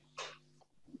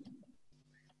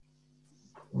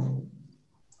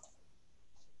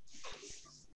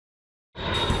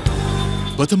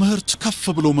በትምህርት ከፍ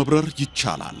ብሎ መብረር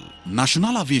ይቻላል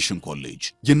ናሽናል አቪዬሽን ኮሌጅ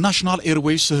የናሽናል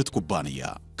ኤርዌይስ እህት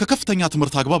ኩባንያ ከከፍተኛ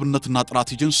ትምህርት አግባብነትና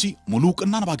ጥራት ኤጀንሲ ሙሉ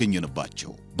ዕውቅናን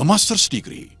ባገኘንባቸው በማስተርስ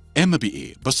ዲግሪ MBA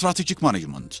በስትራቴጂክ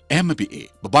ማኔጅመንት MBA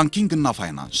በባንኪንግ እና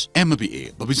ፋይናንስ MBA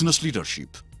በቢዝነስ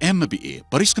ሊደርሺፕ MBA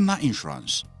በሪስክና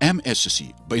ኢንሹራንስ MSc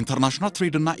በኢንተርናሽናል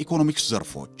ትሬድ እና ኢኮኖሚክስ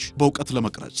ዘርፎች በእውቀት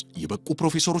ለመቅረጽ የበቁ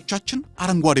ፕሮፌሰሮቻችን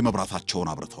አረንጓዴ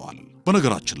መብራታቸውን አብርተዋል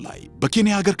በነገራችን ላይ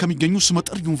በኬንያ ሀገር ከሚገኙ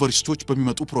ስመጥር ዩኒቨርሲቲዎች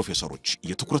በሚመጡ ፕሮፌሰሮች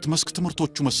የትኩረት መስክ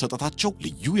ትምህርቶቹ መሰጠታቸው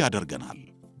ልዩ ያደርገናል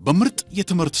በምርጥ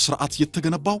የትምህርት ስርዓት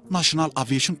የተገነባው ናሽናል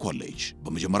አቪዬሽን ኮሌጅ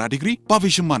በመጀመሪያ ዲግሪ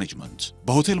በአቪዬሽን ማኔጅመንት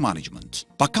በሆቴል ማኔጅመንት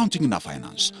በአካውንቲንግ እና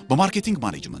ፋይናንስ በማርኬቲንግ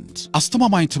ማኔጅመንት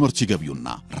አስተማማኝ ትምህርት ይገቢውና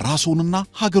ራስዎንና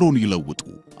ሀገሮን ይለውጡ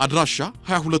አድራሻ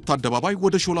 22 አደባባይ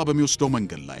ወደ ሾላ በሚወስደው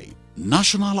መንገድ ላይ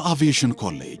ናሽናል አቪዬሽን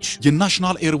ኮሌጅ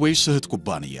የናሽናል ኤርዌይስ እህት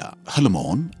ኩባንያ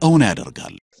ህልሞን እውን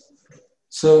ያደርጋል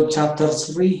So chapter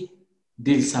 3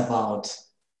 deals about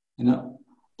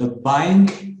the buying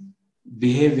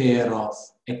behavior of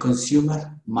a consumer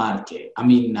market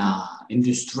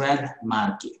industrial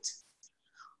market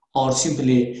or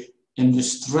simply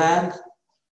industrial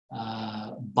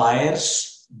buyers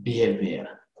behavior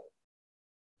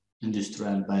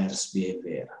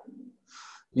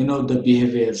the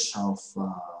behaviors of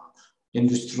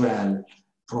industrial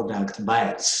product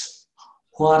buyers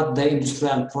who are the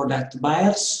industrial product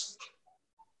buyers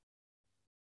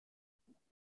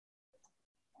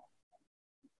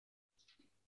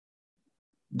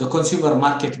The consumer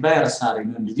market buyers are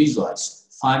individuals,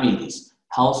 families,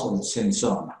 households, and so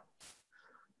on.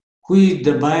 Who is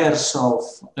the buyers of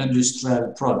industrial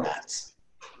products?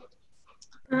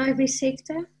 Private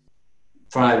sector.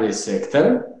 Private sector.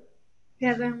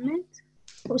 Government.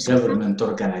 Government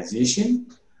organization.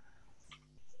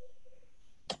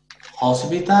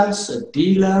 Hospitals,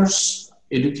 dealers,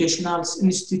 educational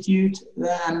institute,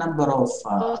 there are a number of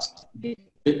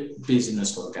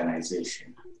business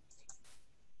organizations.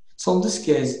 So in this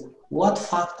case, what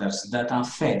factors that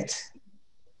affect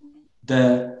the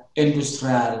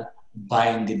industrial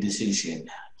buying decision?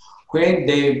 When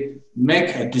they make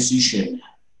a decision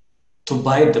to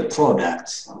buy the product,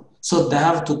 so they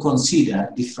have to consider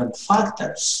different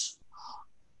factors.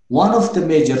 One of the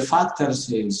major factors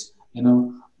is,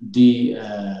 the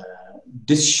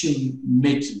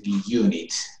decision-making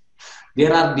unit.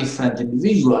 There are different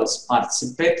individuals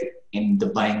participate in the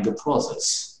buying process.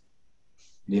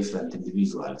 Different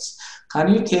individuals. Can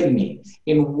you tell me,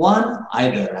 in one,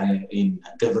 either in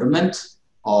government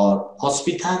or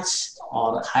hospitals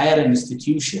or higher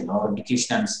institution or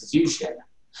educational institution,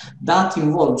 that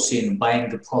involves in buying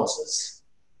the process?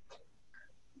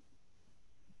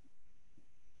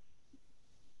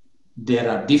 There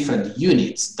are different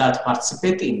units that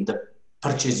participate in the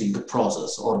purchasing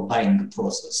process or buying the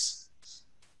process.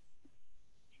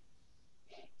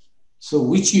 So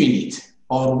which unit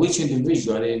or which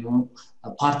individual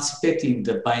participate in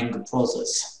the buying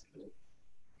process?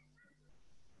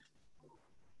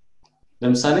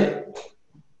 ለምሳሌ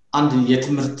አንድ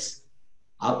የትምህርት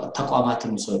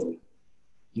ተቋማትን ሰሩ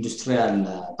ኢንዱስትሪያል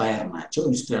ባየር ናቸው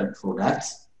ኢንዱስትሪያል ፕሮዳክት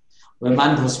ወይም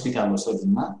አንድ ሆስፒታል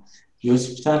ወሰዱና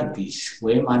የሆስፒታል ግዥ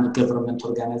ወይም አንድ ገቨርንመንት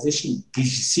ኦርጋናይዜሽን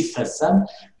ግዥ ሲፈጸም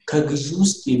ከግዥ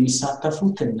ውስጥ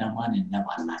የሚሳተፉት እነማን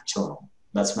ናቸው ነው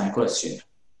that's my question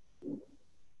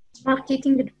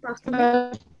Marketing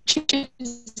department.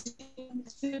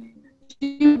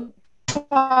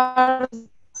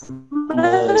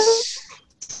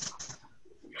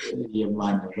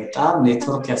 የማን በጣም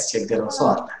ኔትወርክ ያስቸገረው ሰው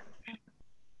አለ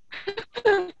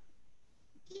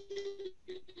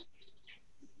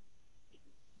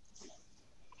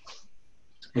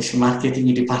እሺ ማርኬቲንግ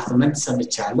ዲፓርትመንት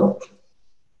ሰምቻለሁ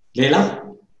ሌላ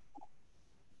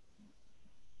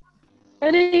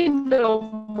እኔ ነው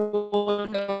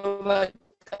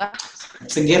በቃ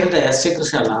ጽጌረዳ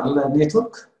ያስቸግርሻል አይደል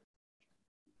ኔትወርክ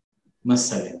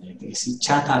መሰለኝ እስኪ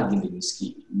ቻት አድርግልኝ እስኪ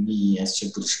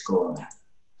የሚያስቸግርሽ ከሆነ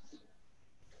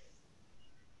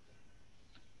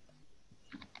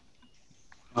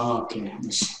ኦኬ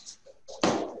እሺ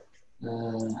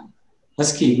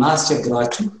እስኪ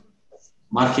ማስቸግራችሁ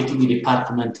ማርኬቲንግ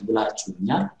ዲፓርትመንት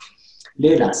ብላችሁኛል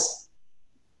ሌላስ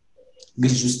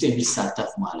ግዥ ውስጥ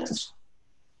የሚሳተፍ ማለት ነው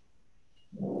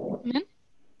ምን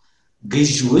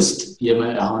ግዥ ውስጥ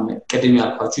አሁን ቀደም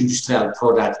ያልኳችሁ ኢንዱስትሪያል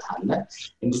ፕሮዳክት አለ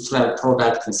ኢንዱስትሪያል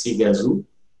ፕሮዳክት ሲገዙ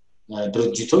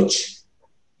ድርጅቶች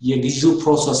የግዢው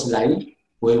ፕሮሰስ ላይ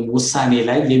ወይም ውሳኔ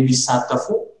ላይ የሚሳተፉ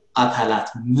አካላት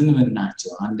ምን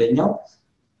ናቸው አንደኛው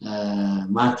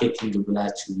ማርኬቲንግ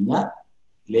ብላችሁኛል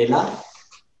ሌላ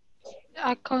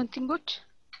አካውንቲንጎች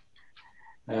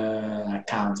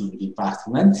አካውንቲንግ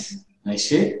ዲፓርትመንት እሺ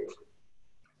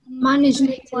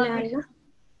ማኔጅመንት ያለ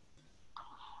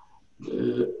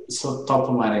so top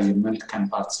management can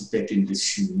participate in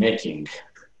decision making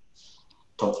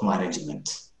top management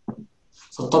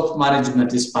so top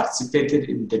management is participated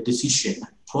in the decision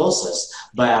process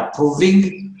by approving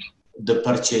the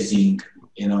purchasing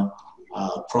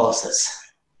process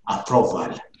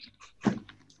approval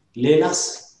ሌላ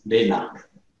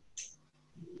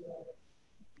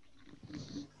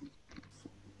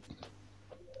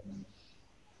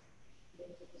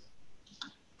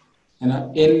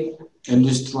in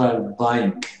industrial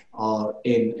buying or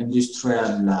in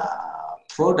industrial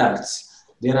products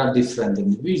there are different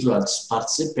individuals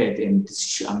participate in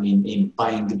decision in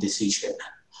buying decision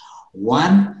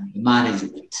one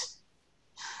management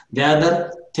the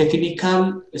other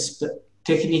technical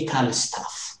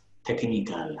staff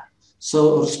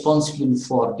so responsible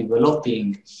for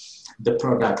developing the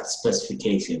product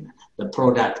specification the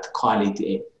product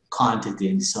quality quantity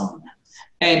and so on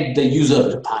and the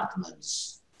user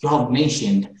departments you have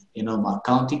mentioned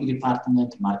accounting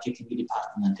department marketing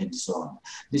department and so on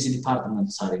these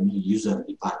departments are user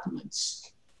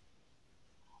departments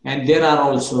and there are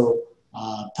also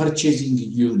purchasing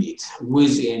units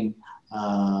within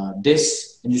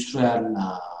this industrial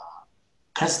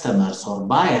customers or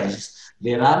buyers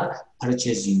there are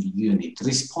purchasing unit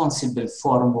responsible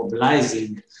for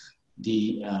mobilizing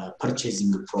the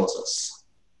purchasing process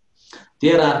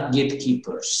there are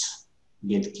gatekeepers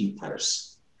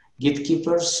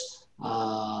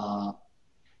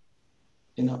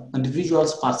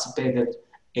individuals participated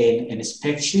in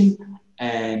inspection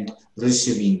and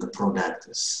receiving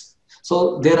products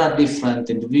so there are different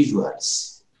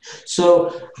individuals so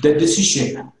the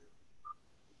decision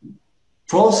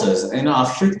process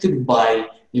affected by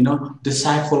the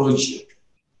psychology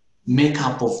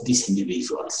makeup of these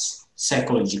individuals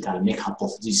psychological makeup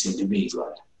of this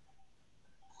individual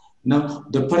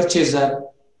the purchaser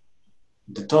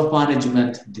the top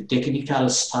management the technical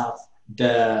staff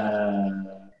the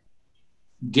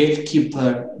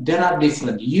gatekeeper there are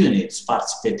different units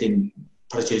participating in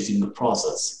purchasing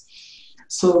process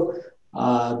so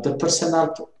the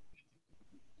personal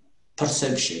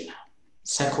perception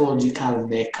psychological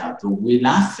makeup will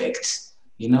affect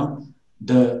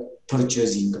the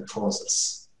purchasing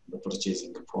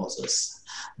process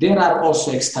there are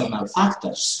also external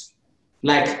factors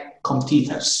like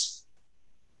competitors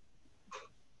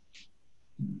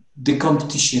the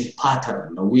competition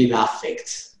pattern will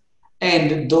affect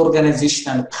and the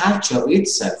organizational culture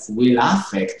itself will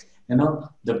affect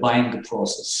the buying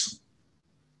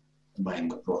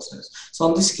process so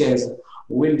in this case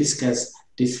we'll discuss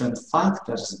different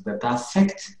factors that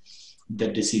affect the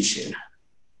decision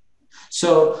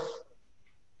so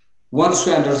once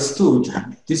we understood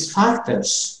these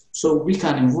factors so we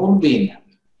can involve in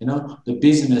the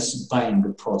business buying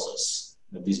process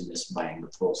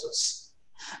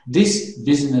this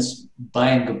business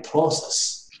buying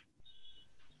process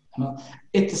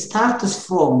it starts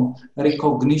from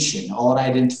recognition or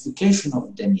identification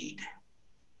of the need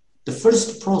the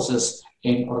first process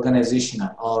in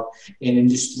organizational or in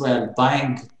industrial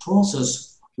buying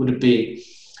process would be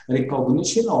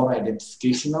recognition or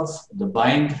identification of the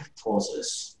buying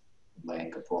process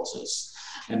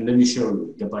and let me show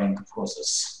you the buying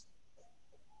process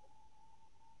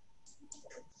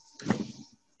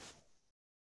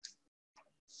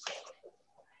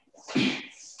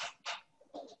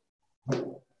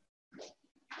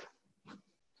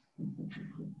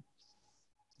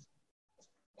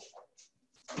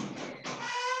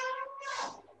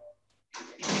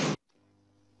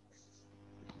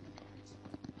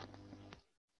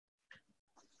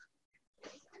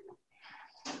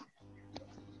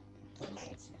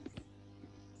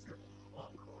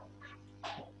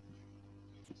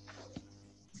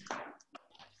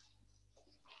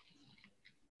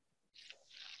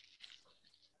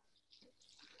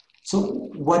So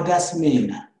what does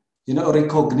mean?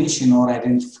 Recognition or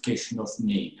identification of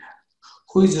need.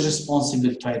 Who is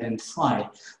responsible to identify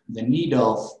the need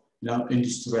of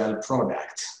industrial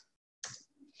product?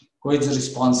 Who is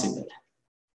responsible?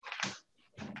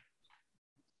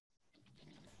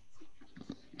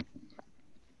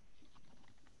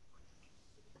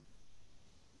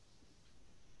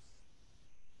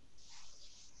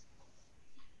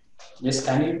 Yes,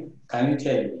 can you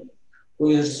tell me who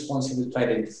is responsible to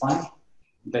identify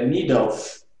the need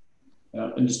of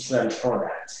industrial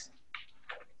product?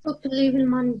 Top level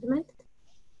management.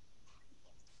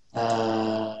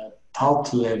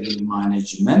 Top level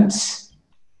management.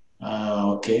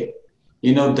 Okay.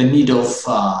 The need of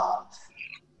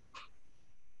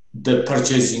the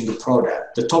purchasing the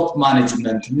product. The top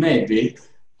management maybe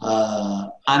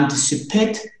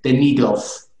anticipate the need of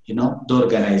the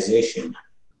organization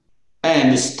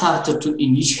and started to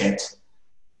initiate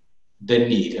the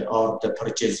need or the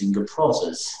purchasing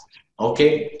process.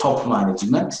 Okay, top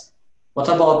management. What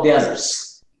about the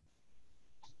others?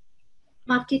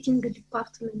 Marketing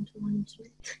department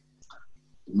management.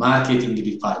 Marketing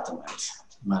department.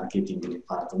 Marketing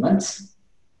department.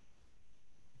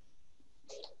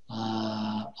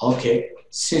 Okay,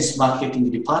 since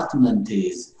marketing department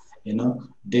is,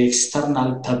 the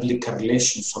external public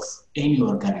relations of any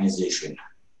organization.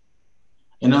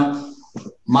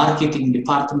 Marketing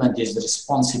department is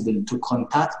responsible to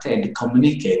contact and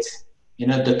communicate,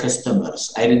 the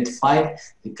customers, identify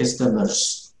the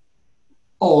customers,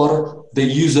 or the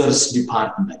users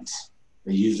department.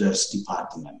 The users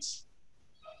department.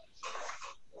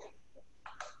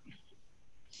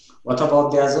 What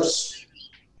about the others?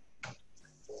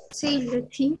 Sales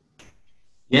team.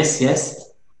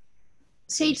 Yes.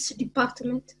 Sales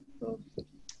department.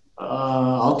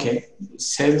 Okay,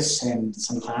 sales and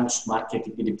sometimes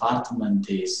marketing department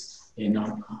is,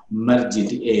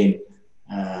 merged in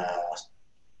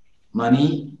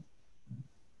money,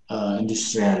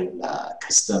 industrial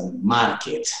custom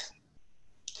market.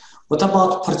 What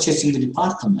about purchasing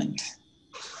department?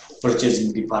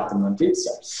 Purchasing department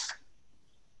itself.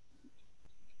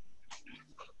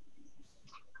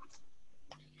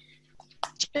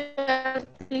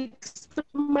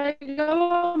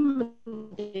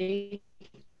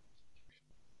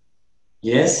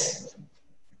 Yes.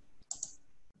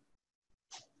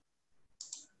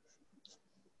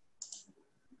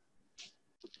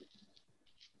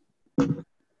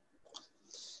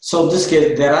 So in this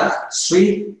case, there are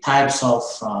three types of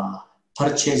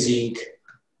purchasing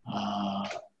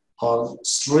or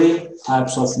three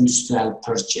types of industrial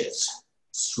purchase.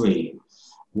 Three.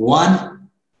 One,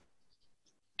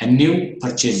 a new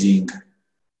purchasing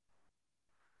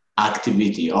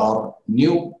activity or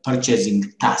new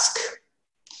purchasing task.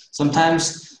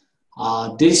 Sometimes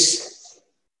this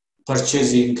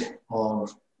purchasing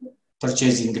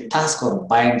task or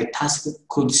buying the task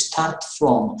could start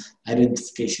from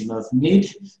identification of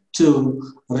need to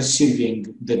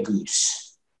receiving the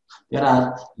goods. There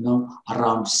are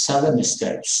around 7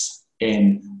 steps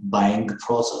in buying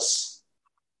process.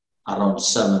 Around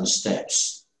 7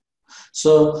 steps.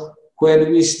 So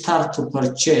when we start to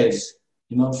purchase,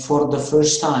 for the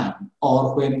first time,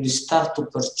 or when we start to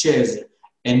purchase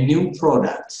a new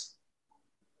product,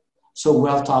 so we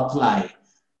have to apply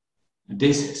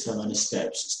these 7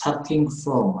 steps, starting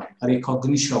from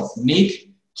recognition of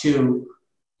need to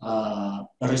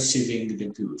receiving the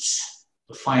goods,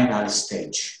 the final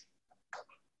stage.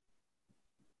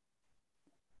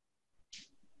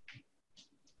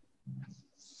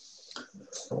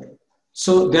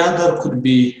 So the other could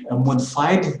be a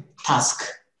modified task,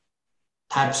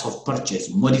 types of purchase,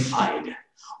 modified.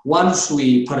 Once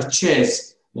we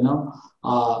purchase, we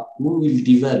will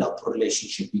develop a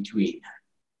relationship between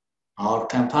our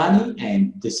company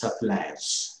and the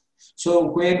suppliers. So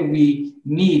when we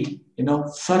need,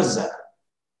 further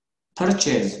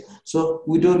purchase, so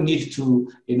we don't need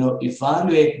to,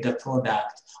 evaluate the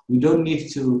product. We don't need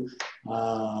to,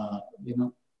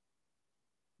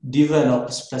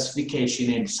 develop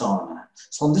specification and so on.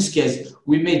 So in this case,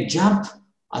 we may jump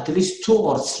at least 2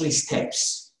 or 3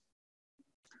 steps.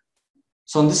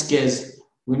 So in this case,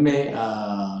 we may,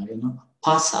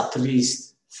 pass at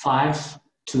least 5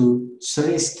 to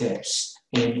 3 steps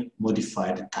in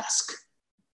modified task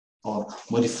or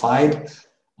modified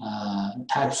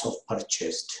types of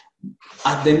purchased.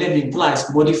 As the name implies,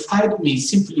 modified means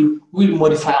simply we'll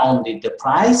modify only the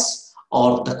price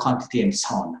or the quantity and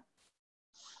so on.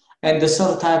 And the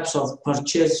third types of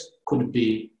purchase could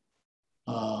be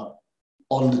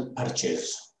old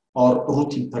purchase or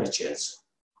routine purchase.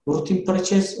 Routine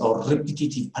purchase or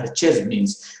repetitive purchase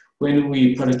means when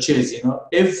we purchase,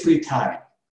 every time,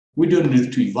 we don't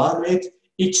need to evaluate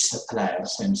each supplier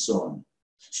and so on.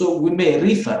 So we may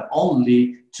refer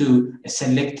only to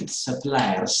selected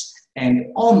suppliers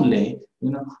and only,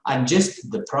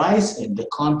 adjust the price and the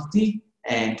quantity,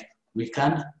 and we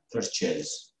can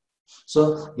purchase.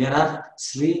 So there are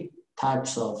 3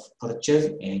 types of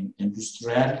purchase in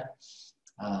industrial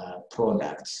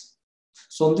products.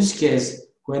 So in this case,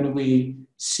 when we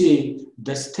see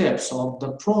the steps of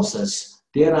the process,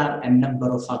 there are a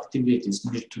number of activities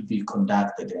need to be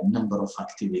conducted, a number of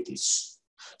activities.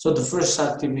 So the first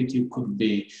activity could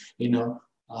be,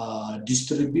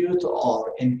 distribute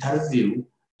or interview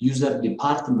user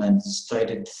departments to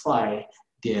identify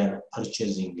their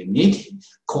purchasing need,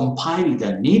 compile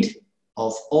the need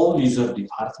of all user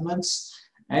departments,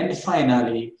 and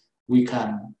finally, we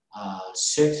can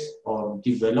set or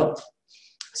develop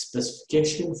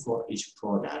specification for each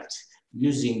product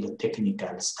using the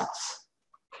technical stuff.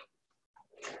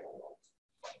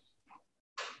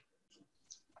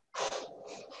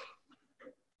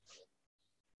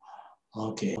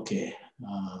 Okay.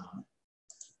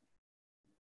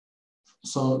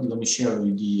 So let me share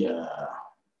with you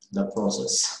the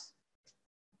process.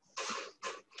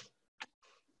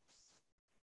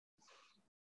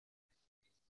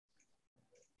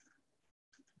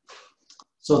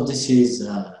 So this is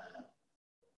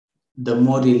the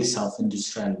models of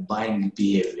industrial buying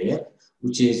behavior,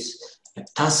 which is a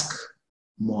task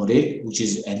model, which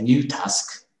is a new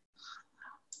task,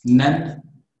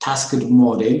 non-tasked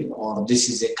model, or this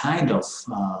is a kind of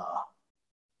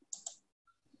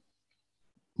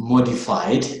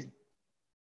modified,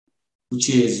 which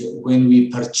is when we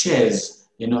purchase,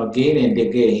 again and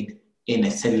again in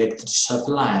a selected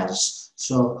suppliers.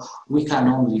 So we can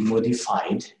only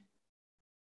modify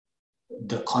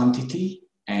the quantity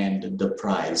and the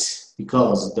price,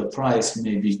 because the price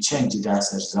may be changed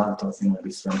as a result of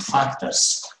different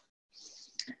factors.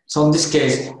 So in this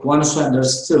case, once we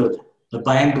understood the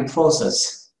buying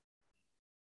process,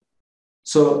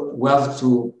 so we have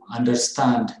to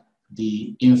understand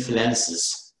the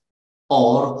influences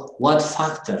or what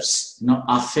factors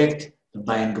affect the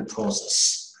buying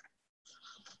process.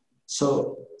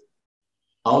 So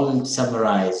I will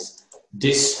summarize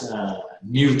this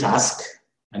new task,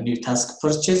 a new task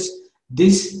purchase.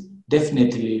 This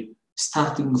definitely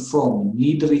starting from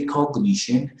need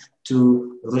recognition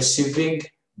to receiving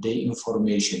the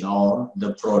information or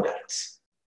the product.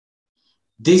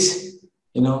 This,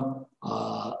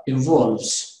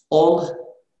 involves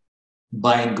all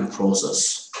buying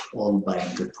process,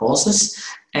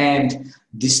 and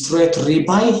the straight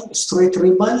rebuy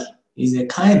is a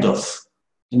kind of,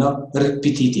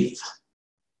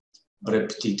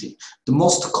 repetitive. The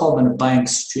most common buying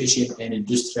situation in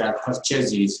industrial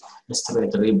purchase is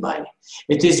straight rebuy.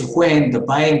 It is when the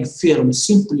buying firm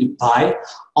simply buy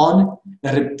on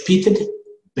a repeated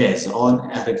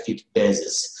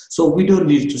basis. So we don't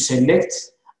need to select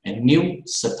a new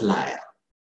supplier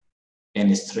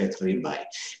in a straight rebuy.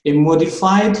 In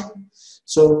modified,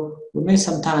 so we may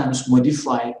sometimes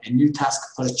modify a new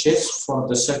task purchase for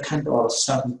the second or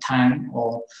third time,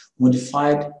 or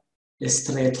modified a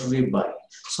straight rebuy.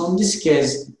 So in this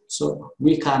case, so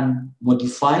we can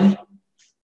modify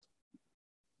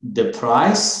the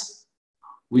price,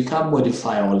 we can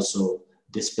modify also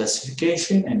the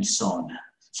specification and so on.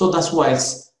 So that's why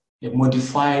it's a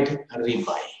modified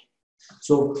rebuy.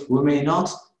 So we may not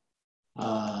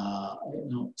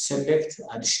select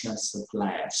additional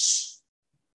suppliers.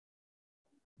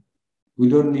 We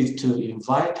don't need to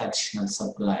invite additional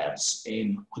suppliers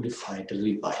in modified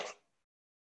rebuy.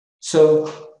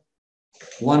 So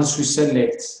once we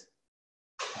select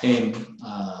in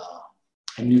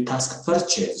a new task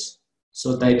purchase,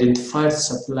 so the identified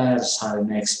suppliers are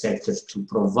expected to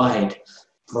provide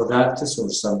products or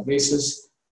services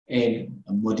in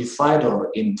a modified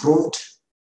or improved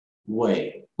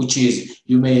way, which is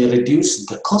you may reduce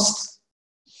the cost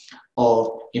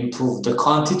or improve the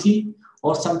quantity,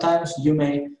 or sometimes you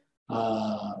may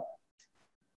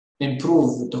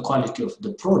improve the quality of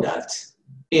the product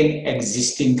in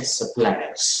existing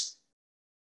suppliers.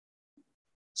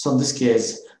 So in this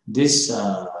case, this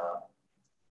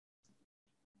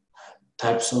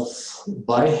types of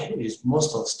buy is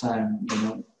most of the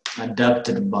time,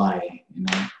 adapted by,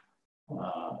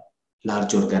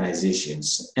 large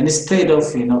organizations. And instead of,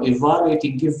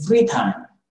 evaluating every time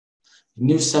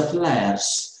new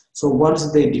suppliers, so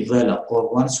once they develop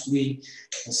or once we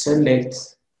select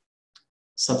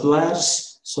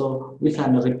suppliers, so we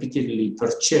can repeatedly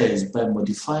purchase by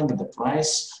modifying the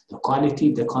price, the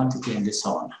quality, the quantity, and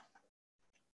so on.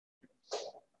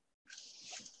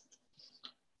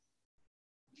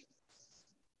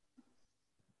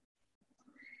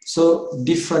 So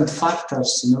different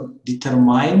factors,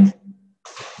 determine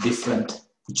different,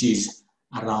 which is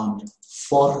around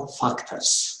 4 factors.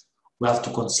 We have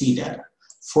to consider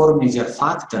 4 major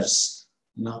factors,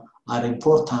 are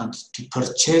important to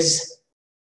purchase,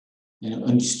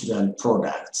 industrial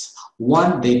products.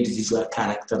 One, the individual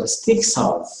characteristics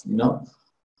of,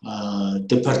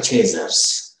 the purchasers.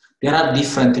 There are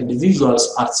different individuals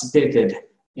participated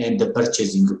in the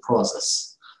purchasing process.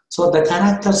 So the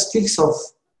characteristics of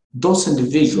those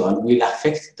individuals will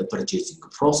affect the purchasing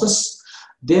process.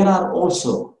 There are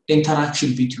also interaction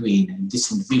between these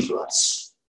individuals.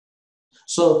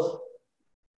 So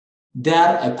they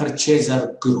are a purchaser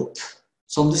group.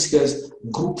 So in this case,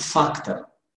 group factor,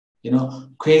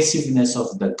 cohesiveness of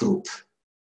the group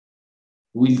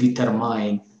will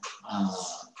determine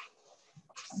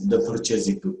the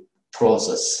purchasing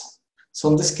process. So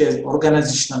in this case,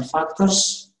 organizational factors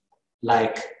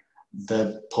like the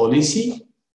policy,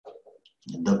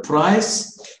 the price,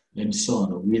 and so on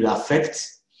will affect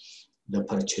the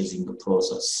purchasing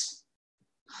process.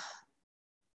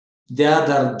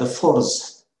 The 4th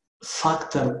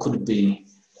factor could be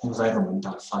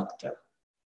environmental factor.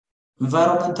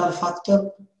 Environmental factor,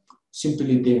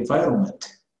 simply the environment.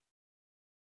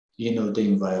 The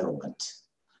environment.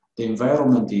 The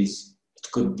environment it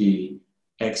could be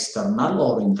external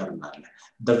or internal.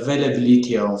 The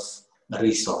availability of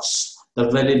resource, the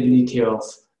availability of,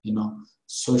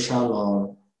 social or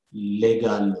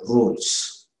legal rules,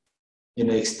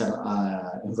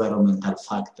 environmental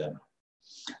factor.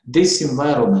 This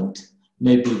environment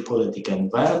may be political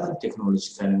environment,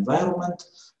 technological environment,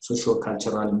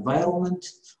 socio-cultural environment,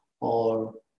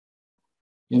 or,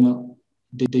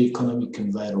 the economic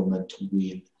environment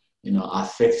will,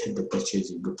 affect the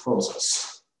purchasing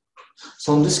process.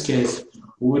 So in this case,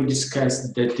 we will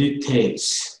discuss the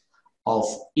details of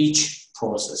each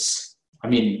process,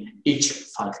 each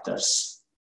factors.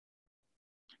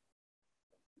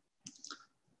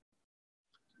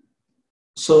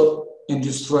 So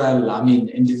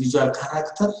individual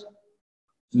character,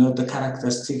 the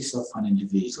characteristics of an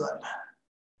individual.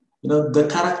 The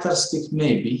characteristic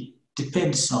maybe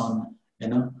depends on,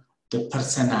 the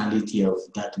personality of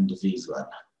that individual.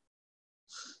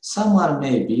 Someone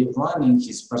may be running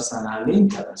his personal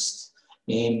interest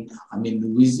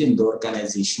within the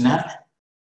organizational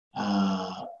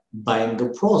buying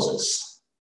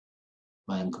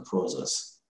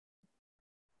process.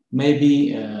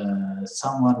 Maybe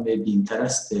someone may be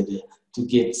interested to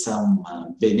get some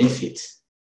benefit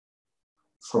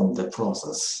from the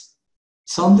process.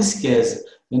 So in this case,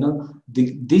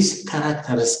 this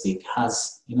characteristic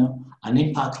has, an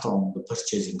impact on the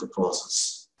purchasing process.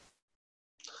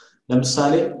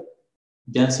 ለምሳሌ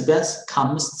ቢያንስ ከ5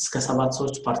 እስከ 7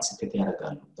 ሰዎች ፓርቲሲፔት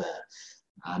ያደርጋሉ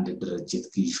በአንድ ድርጅት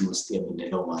ግዢ ውስጥ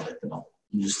የምንለው ማለት ነው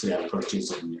ኢንዱስትሪያል ፐርቼዝ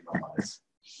የምንለው ማለት ነው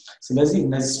ስለዚህ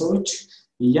እነዚህ ሰዎች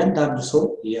እያንዳንዱ ሰው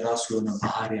የራሱ የሆነ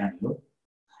ባህሪ ያለው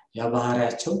ያ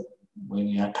ባህሪያቸው ወይም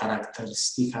ያ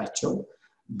ካራክተሪስቲካቸው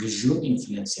ግዢውን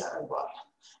ኢንፍሉዌንስ ያደርጋል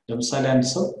ለምሳሌ አንድ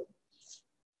ሰው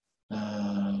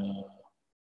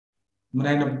ምን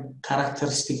አይነት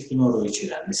ካራክተሪስቲክ ሊኖረው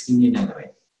ይችላል እስኪ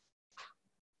ንገረኝ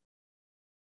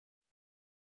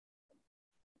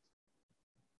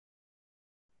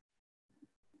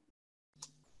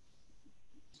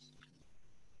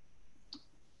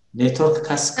ኔትወርክ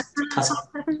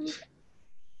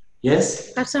yes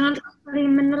personal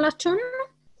የምንላቸው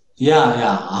ያ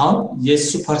አሁን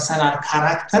የሱ ፐርሰናል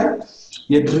ካራክተር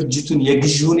የድርጅቱን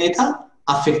የግዢ ሁኔታ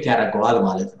አፌክት ያደርገዋል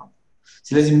ማለት ነው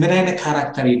ስለዚህ ምን አይነት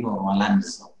ካራክተር ይኖረዋል አንድ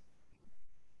ሰው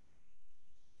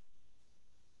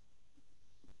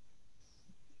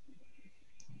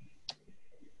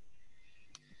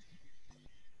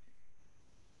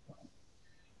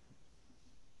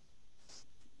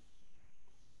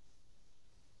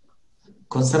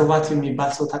ኮንሰርቫቲቭ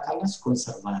የሚባል ሰው ታውቃለች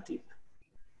ኮንሰርቫቲቭ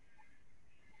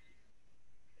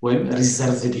ወይም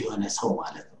ሪዘርቭድ የሆነ ሰው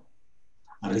ማለት ነው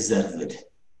ሪዘርቭድ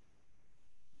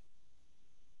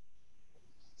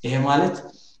ይሄ ማለት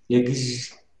የግዥ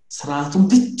ስርዓቱን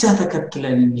ብቻ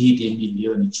ተከትለን እንሂድ የሚል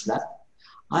ሊሆን ይችላል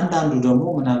አንዳንዱ ደግሞ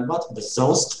ምናልባት በዛ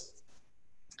ውስጥ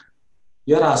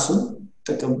የራሱን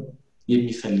ጥቅም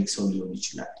የሚፈልግ ሰው ሊሆን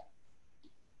ይችላል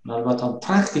ምናልባት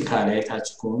ፕራክቲካሊ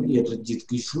አይታችሁ ከሆነ የድርጅት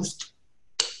ግዥ ውስጥ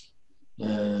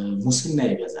ሙስና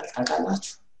ይበዛል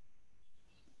ታውቃላችሁ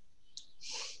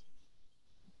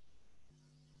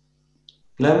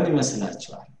ለምን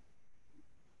ይመስላችኋል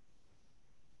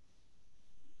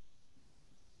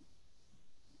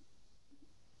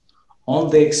on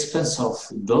the expense of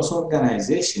those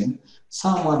organization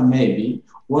someone maybe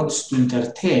wants to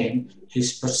entertain his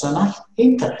personal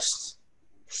interest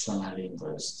personally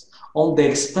involved on the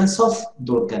expense of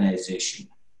the organization.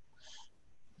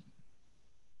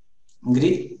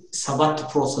 እንግዲህ 7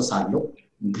 ፕሮሰስ አለው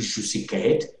ግዢ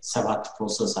ሲካሄድ 7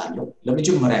 ፕሮሰስ አለው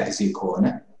ለመጀመሪያ ጊዜ ከሆነ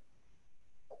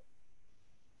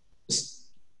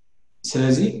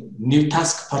ስለዚህ ኒው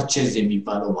ታስክ ፐርቼዝ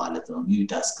የሚባለው ማለት ነው ኒው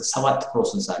ታስክ 7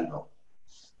 ፕሮሰስ አለው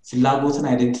ፍላጎትን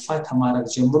አይደንቲፋይ ከማድረግ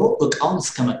ጀምሮ እቃውን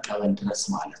እስከ መቀበል ድረስ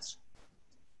ማለት ነው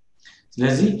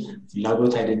ስለዚህ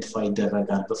ፍላጎት አይደንቲፋይ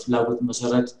ይደረጋል በፍላጎት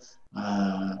መሰረት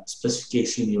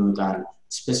ስፔሲፊኬሽን ይወጣል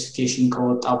specification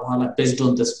ከወጣ በኋላ based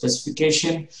on the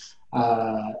specification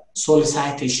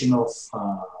solicitation of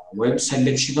web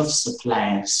selection of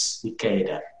suppliers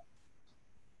ይካሄዳል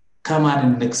ከማን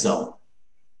እንግዛው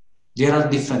there are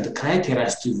different criteria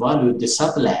to evaluate the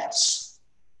suppliers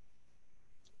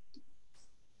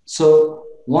so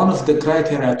one of the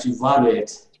criteria to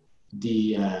evaluate the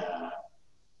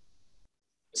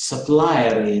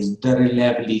supplier is the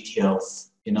reliability of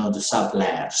the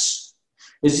suppliers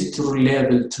is it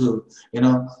reliable to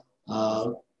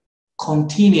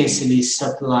continuously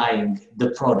supplying the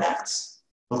products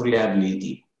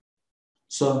reliability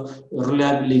so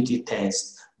reliability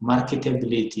test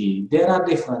marketability there are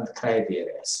different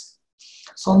criteria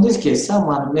so in this case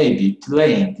someone may be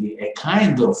playing a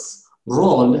kind of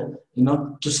role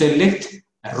to select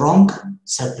a wrong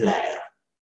supplier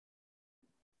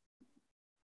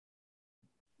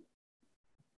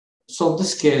so in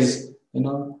this case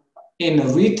in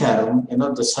return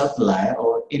the supplier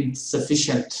or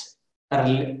insufficient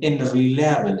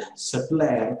unreliable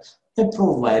supplier they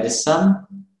provide some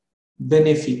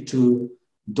benefit to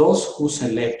those who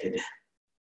selected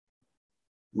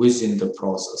within the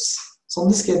process so in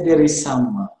this case there is some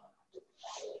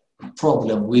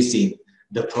problem within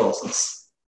the process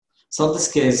so in this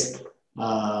case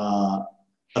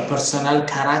a personal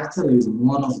character is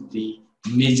one of the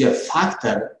major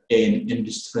factor in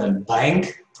industrial buying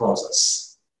process.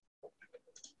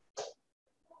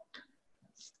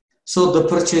 So the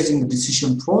purchasing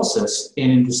decision process in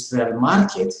industrial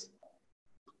market,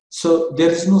 so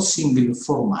there is no single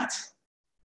format.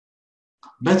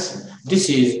 But this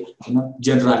is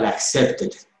generally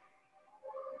accepted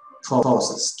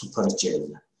process to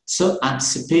purchase. So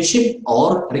anticipation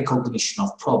or recognition of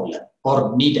problem or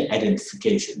need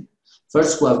identification.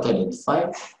 First we have to identify,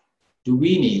 do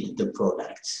we need the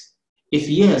product? If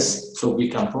yes, so we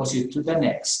can proceed to the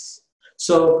next.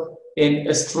 So in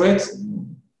a straight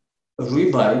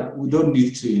rebuy, we don't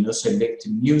need to select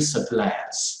new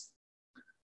suppliers.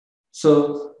 So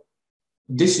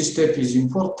this step is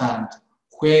important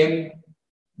when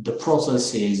the process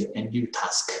is a new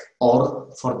task or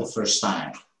for the first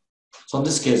time. So in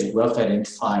this case, we have to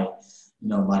identify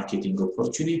marketing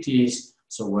opportunities.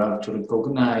 So we have to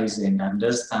recognize and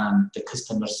understand the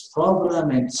customer's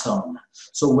problem and so on.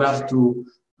 So we have to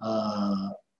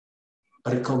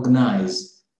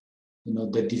recognize,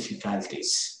 the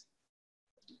difficulties.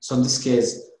 So in this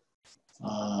case,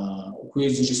 who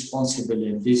is responsible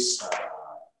in this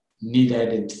need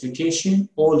identification?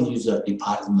 All user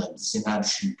departments in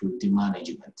addition to the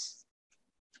management.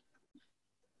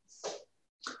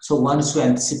 So once we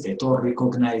anticipate or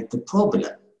recognize the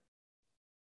problem,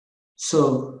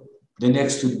 so the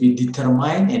next would be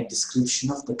determine a description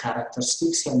of the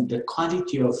characteristics and the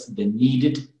quality of the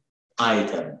needed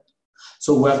item. So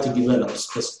we have to develop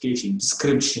specification,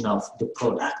 description of the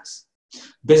product.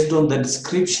 Based on the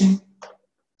description,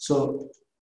 so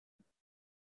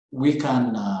we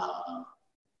can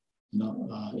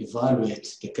evaluate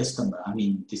the customer,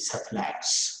 the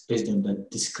suppliers based on the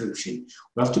description.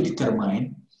 We have to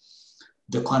determine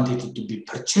the quantity to be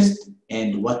purchased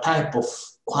and what type of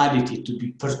quality to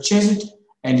be purchased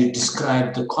and you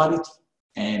describe the quality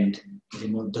and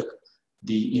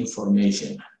the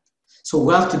information. So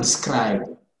we have to describe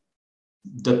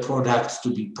the products to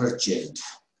be purchased.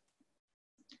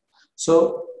 So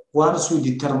once we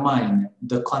determine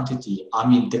the quantity,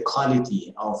 the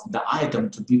quality of the item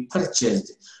to be purchased,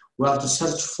 we have to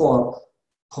search for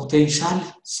potential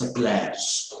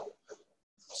suppliers.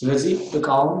 So let's see the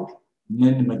count.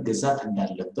 ምን መገዛት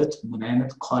እንዳለበት ምን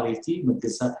አይነት ኳሊቲ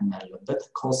መገዛት እንዳለበት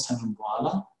ከወሰንን በኋላ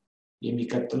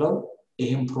የሚቀጥለው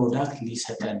ይሄን ፕሮዳክት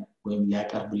ሊሰጠን ወይም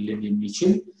ሊያቀርብልን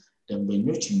የሚችል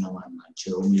ደንበኞች እነማን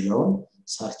ናቸው የሚለውን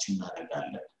ሰርች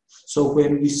እናደርጋለን so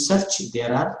when we search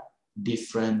there are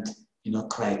different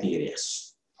criteria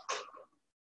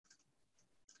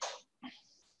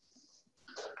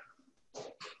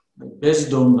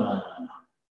based on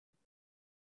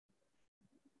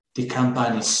the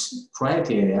company's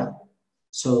criteria,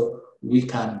 so we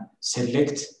can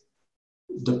select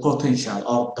the potential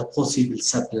or the possible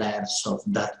suppliers of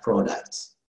that product.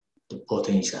 the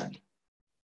potential.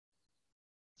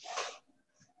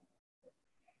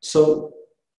 So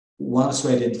once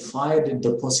we identified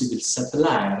the possible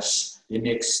suppliers, the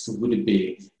next would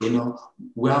be,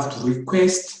 we have to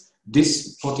request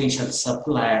this potential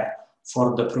supplier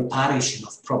for the preparation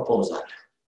of proposal.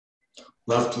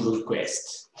 We have to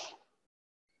request.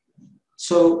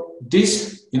 So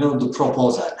this, the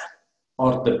proposal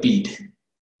or the bid.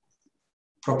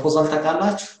 Proposal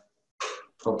takalach?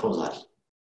 Proposal.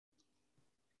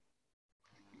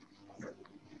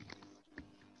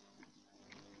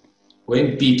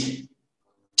 When bid,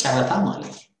 charata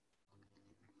ማለት.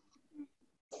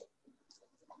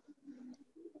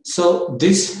 So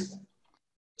these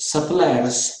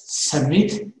suppliers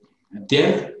submit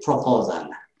their proposal.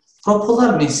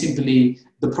 Proposal means simply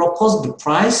the proposed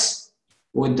price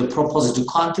with the proposed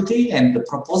quantity and the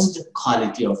proposed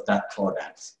quality of that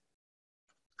product.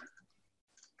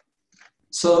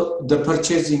 So the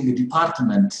purchasing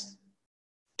department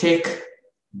take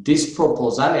this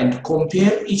proposal and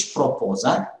compare each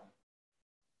proposal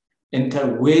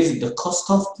with the cost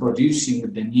of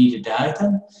producing the needed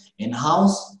item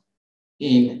in-house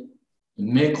in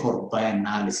make or buy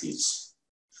analysis.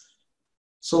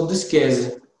 So in this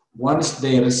case, once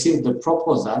they receive the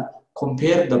proposal,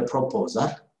 compare the proposal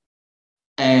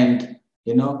and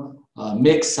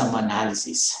make some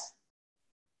analysis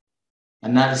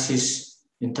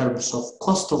in terms of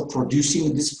cost of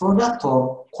producing this product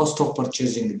or cost of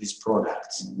purchasing this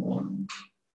product.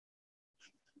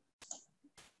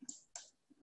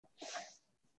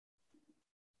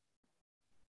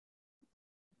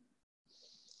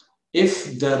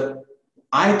 If the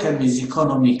item is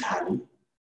economically,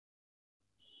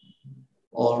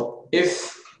 or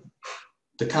if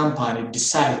the company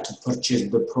decides to purchase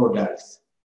the product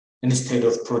instead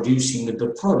of producing the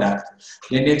product,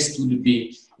 the next would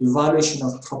be evaluation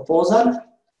of proposal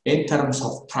in terms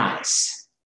of price.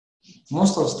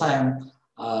 Most of the time,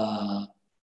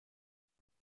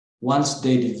 once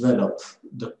they develop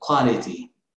the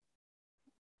quality,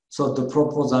 so the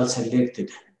proposal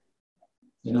selected,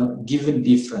 given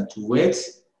different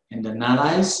weights and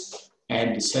analyze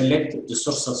and select the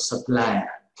source of supplier.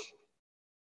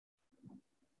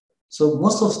 So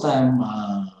most of the time,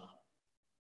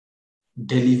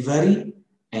 delivery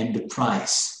and the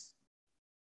price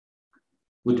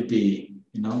would be,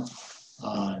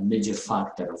 a major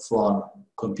factor for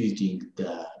computing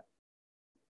the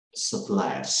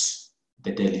suppliers,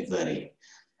 the delivery,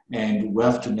 and we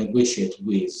have to negotiate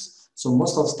with. So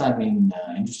most of the time in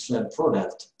industrial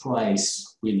product,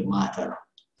 price will matter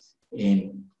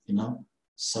in,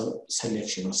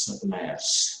 selection of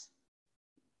suppliers.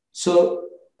 So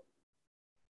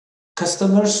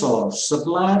customers or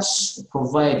suppliers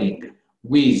providing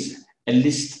with a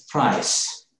list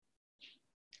price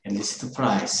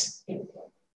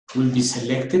will be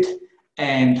selected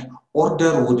and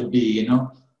order would be,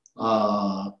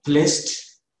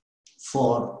 placed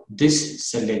for this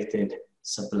selected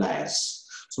suppliers.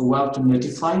 So we have to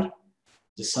notify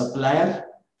the supplier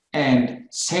and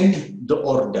send the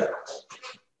order.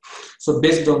 So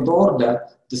based on the order,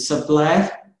 the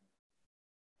supplier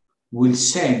will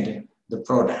send the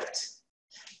product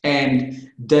and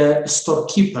the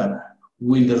storekeeper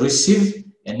will receive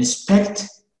and inspect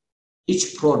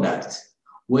each product,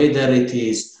 whether it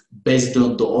is based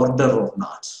on the order or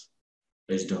not,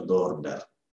 based on the order.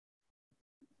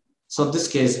 So in this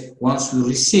case, once we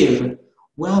receive,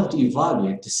 we have to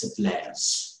evaluate the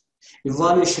suppliers.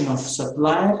 Evaluation of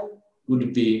supplier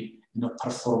would be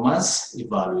performance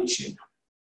evaluation.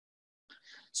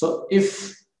 So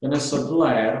if when a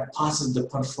supplier passes the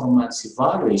performance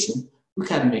evaluation, we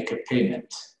can make a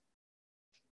payment.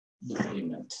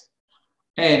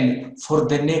 And for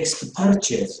the next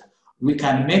purchase, we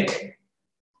can make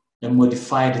a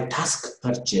modified task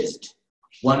purchased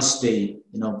once they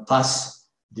pass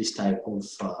this type of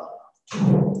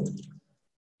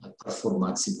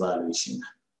performance evaluation.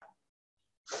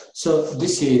 So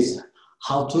this is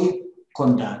how to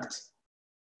conduct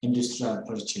industrial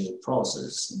purchase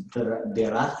process.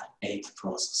 There are 8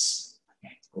 processes.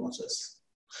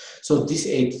 So this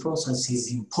 8 process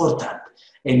is important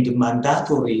and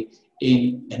mandatory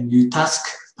in a new task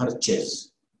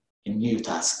purchase, a new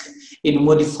task. In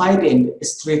modified and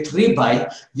straight rebuy,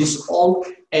 this all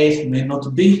 8 may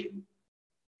not be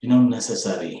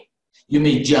necessary. You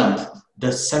may jump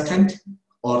the second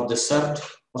or the third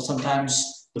or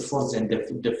sometimes the fourth and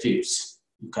the fifth.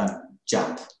 You can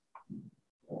jump.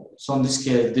 So in this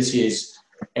case, this is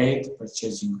 8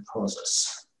 purchasing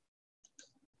process.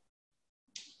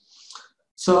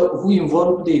 So who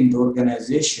involved in the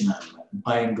organizational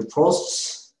buying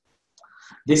process?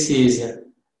 This is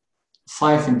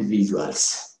 5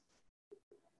 individuals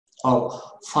or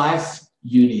 5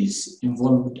 units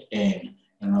involved in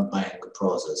buying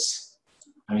process.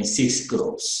 I mean 6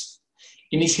 groups.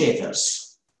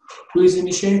 Initiators. Who is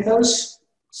initiators?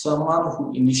 Someone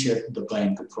who initiates the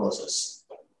buying process.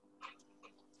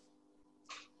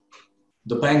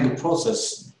 The buying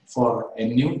process for a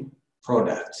new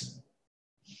product.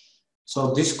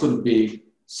 So this could be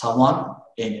someone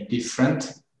in a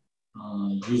different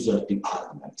user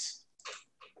department.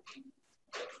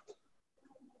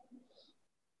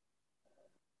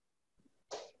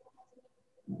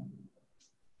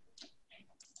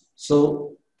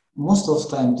 So most of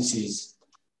the time this is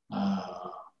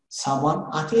someone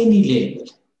at any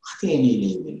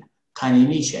level can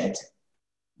initiate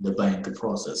the buying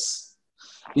process.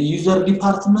 The user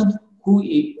department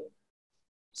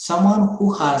someone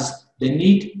who has the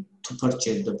need to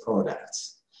purchase the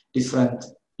products. Different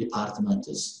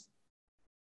departments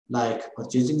like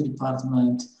purchasing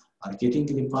department, marketing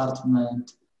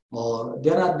department, or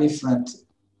there are different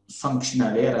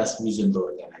functional areas within the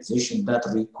organization that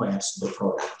requires the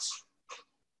products.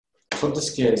 So in this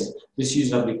case, this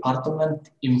user department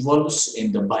involves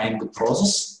in the buying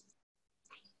process.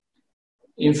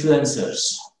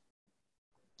 Influencers,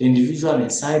 the individual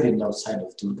inside and outside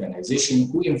of the organization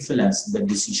who influence the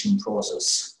decision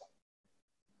process.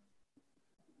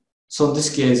 So in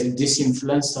this case, this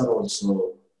influencer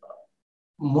also,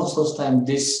 most of the time,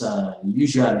 this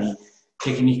usually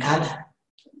technical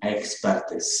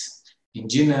expertise,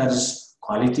 engineers,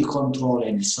 quality control,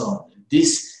 and so on.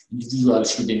 This individual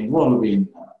should involve in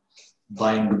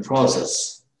buying the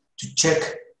process to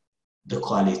check the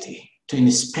quality, to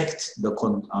inspect the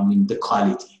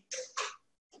quality.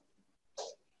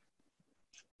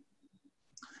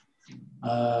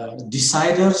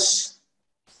 Deciders,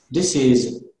 this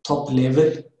is top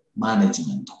level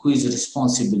management who is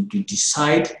responsible to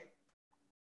decide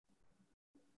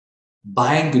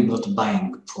buying and not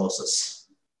buying process.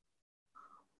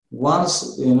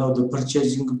 Once the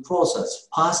purchasing process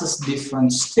passes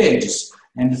different stages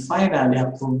and finally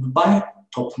approved by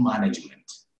top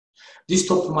management. This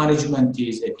top management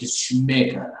is a decision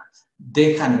maker.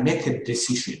 They can make a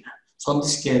decision. So in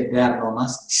this case, they are known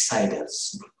as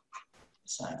deciders.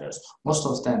 Most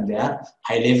of the time they are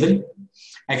high-level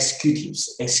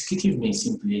executives. Executive means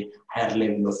simply higher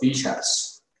level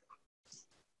officials.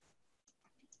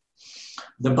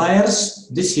 The buyers,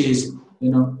 this is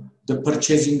the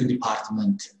purchasing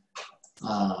department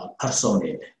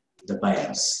personnel, the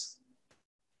buyers.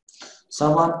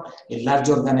 Someone in large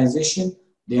organization,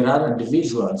 there are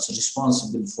individuals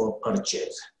responsible for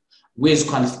purchase with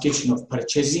qualification of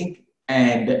purchasing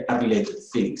and related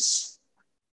fields.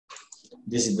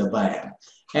 This is the buyer.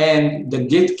 And the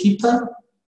gatekeeper,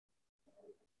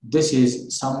 this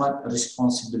is someone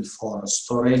responsible for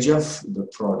storage of the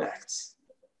product.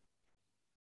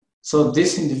 So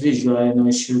this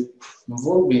individual should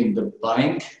involve in the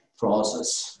buying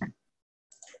process.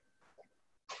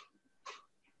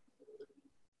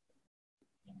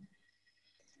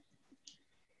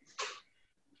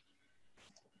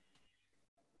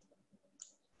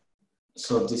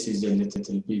 So this is a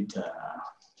little bit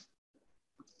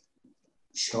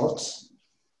short.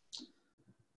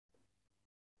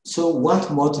 So what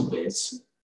motivates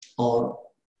or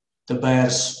the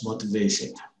buyer's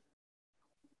motivation?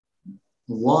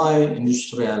 Why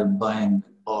industrial buying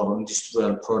or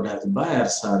industrial product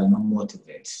buyers are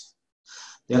motivated?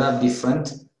 There are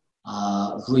different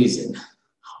reasons.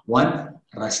 One,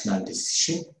 rational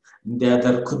decision. The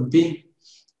other could be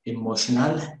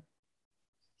emotional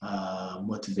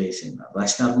motivation,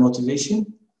 rational motivation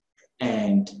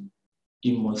and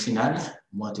emotional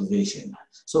motivation.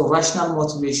 So rational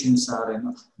motivations are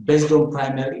based on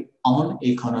primarily on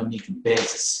economic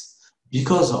basis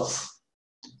because of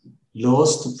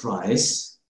lowest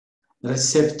price,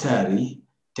 receptory,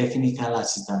 technical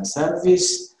assistance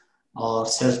service, or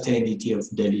certainty of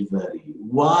delivery.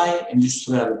 Why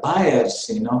industrial buyers,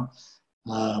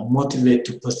 motivate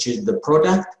to purchase the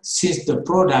product? Since the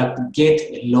product get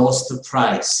a lowest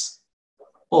price,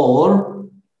 or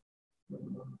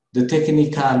the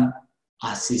technical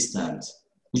assistance,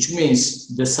 which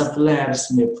means the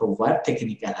suppliers may provide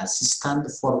technical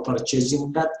assistance for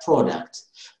purchasing that product.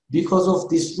 Because of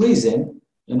this reason,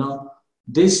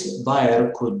 this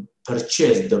buyer could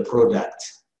purchase the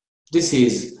product. This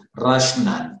is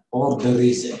rational or the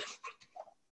reason.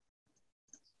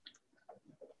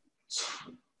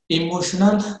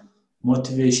 Emotional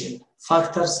motivation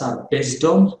factors are based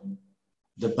on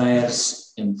the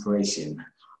buyer's impression,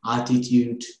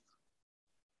 attitude,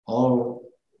 or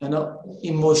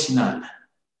emotional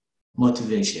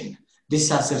motivation. This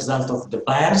is as a result of the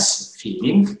buyer's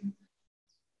feeling,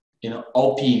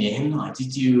 opinion,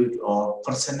 attitude, or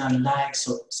personal like.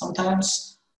 So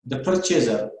sometimes the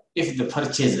purchaser, if the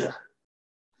purchaser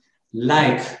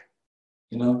like,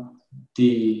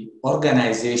 the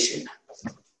organization,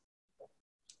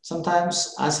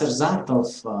 sometimes as a result of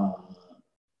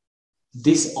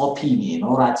this opinion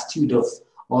or attitude of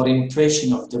or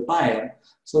impression of the buyer,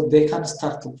 so they can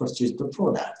start to purchase the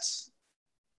products.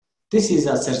 This is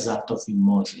as a result of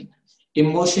emotion.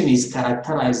 Emotion is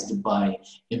characterized by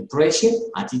impression,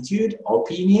 attitude,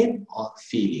 opinion, or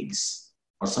feelings.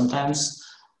 Or sometimes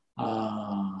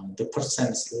the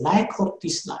person's like or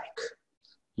dislike.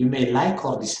 You may like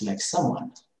or dislike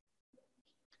someone.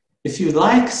 If you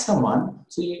like someone,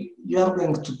 so you are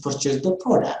going to purchase the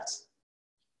product.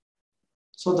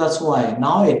 So that's why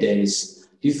nowadays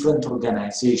different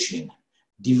organizations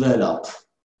develop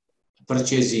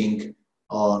purchasing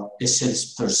or a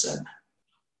salesperson,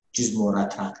 which is more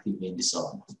attractive and so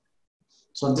on.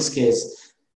 So in this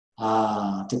case,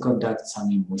 to conduct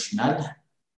some emotional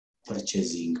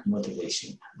purchasing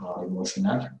motivation or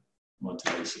emotional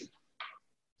motivation.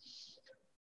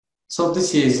 So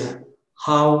this is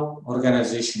how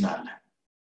organizational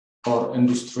or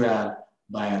industrial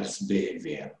buyers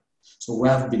behavior. So we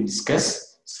have been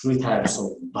discussed 3 types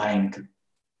of buying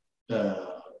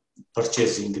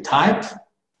purchasing type: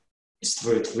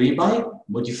 straight rebuy,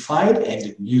 modified,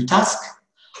 and new task.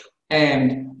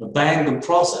 And the buying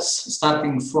process,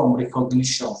 starting from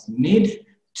recognition of need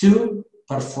to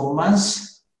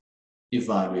performance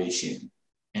evaluation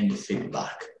and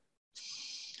feedback.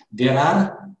 There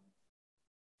are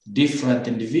different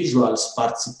individuals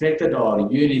participated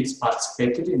or units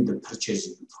participated in the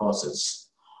purchasing process,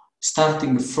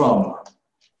 starting from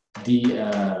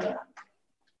the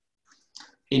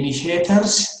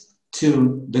initiators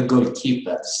to the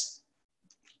goalkeepers.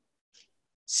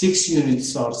 6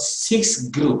 units or 6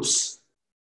 groups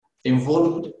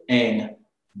involved in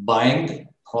buying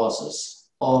process,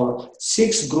 or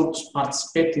 6 groups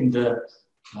participate in the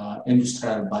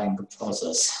industrial buying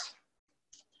process.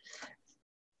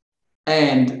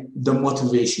 And the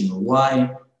motivation,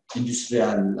 why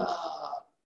industrial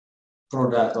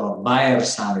product or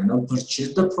buyers are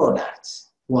purchase the product.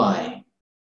 Why?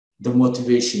 The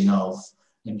motivation of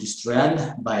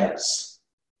industrial buyers.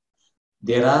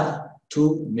 There are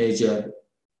 2 major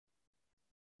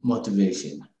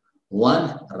motivation.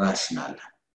 One, rational,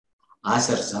 as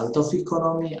a result of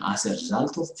economy, as a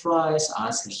result of price,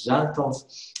 as a result of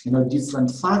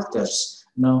different factors.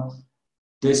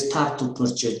 They start to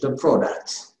purchase the product,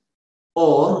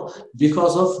 or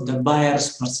because of the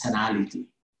buyer's personality,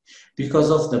 because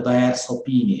of the buyer's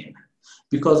opinion,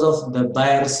 because of the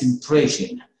buyer's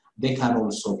impression, they can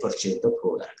also purchase the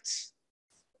product.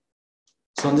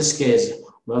 So in this case,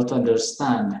 we have to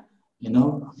understand,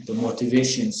 the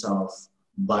motivations of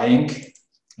buying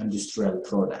industrial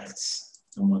products,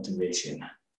 the motivation.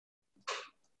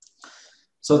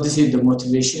 So this is the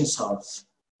motivations of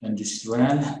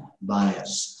industrial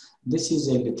buyers. This is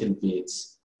a little bit,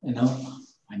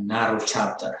 a narrow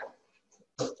chapter,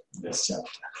 this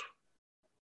chapter.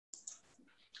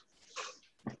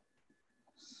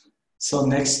 So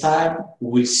next time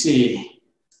we'll see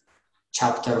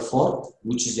chapter 4,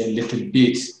 which is a little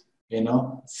bit,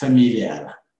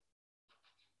 familiar.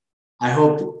 I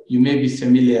hope you may be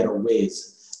familiar with,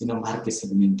 market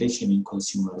segmentation in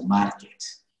consumer market.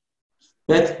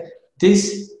 But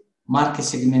this market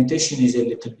segmentation is a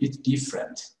little bit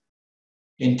different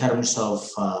in terms of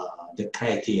the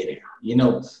criteria.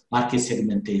 Market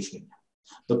segmentation,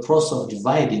 the process of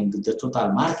dividing the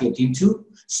total market into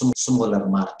smaller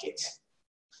markets.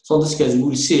 So in this case,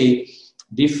 we'll see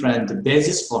different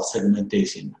bases for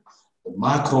segmentation: the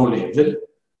macro level,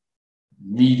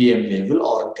 medium level,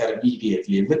 or intermediate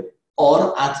level,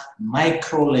 or at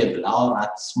micro level, or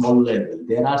at small level.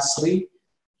 There are 3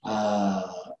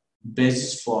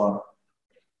 basis for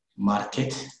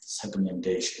market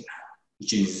segmentation,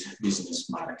 which is business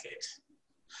market.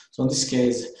 So in this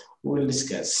case, we will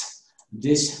discuss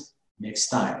this next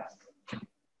time.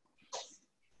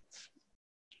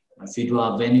 If you do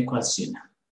have any question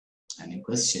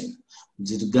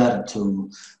with regard to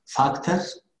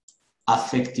factors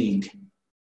affecting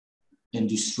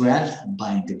industrial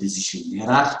buying decision, there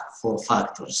are 4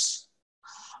 factors.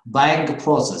 Buying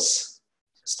process,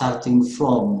 starting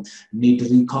from need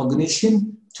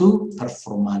recognition to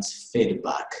performance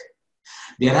feedback.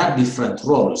 There are different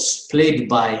roles played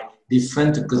by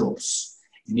different groups: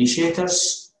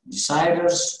 initiators,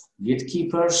 deciders,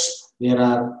 gatekeepers. There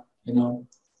are,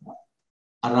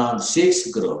 around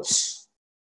 6 groups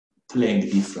playing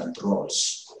different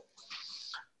roles.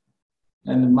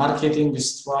 and marketing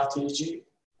strategy,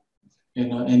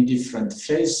 in different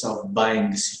phases of buying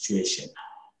situation.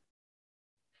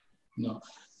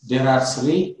 There are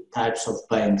 3 types of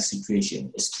buying situation: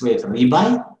 straight rebuy,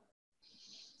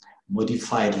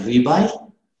 modified rebuy,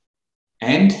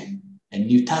 and a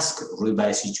new task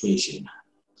rebuy situation.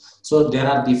 So there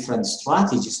are different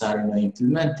strategies are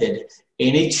implemented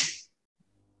in each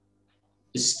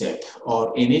step or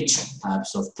in each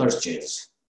types of purchase.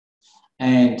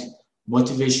 And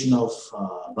motivation of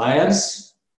buyers,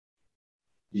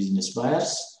 business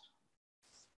buyers,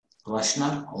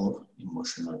 rational or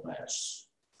emotional buyers.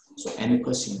 So any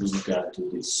question with regard to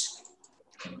this?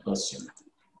 Any question?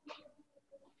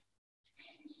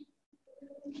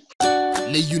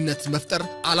 ልዩነት መፍጠር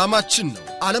ዓላማችን ነው።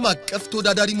 ዓለም አቀፍ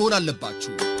ተወዳዳሪ መሆን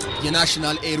አለባችሁ።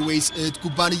 የናሽናል ኤርዌይስ እህት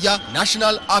ኩባንያ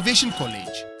ናሽናል አቪዬሽን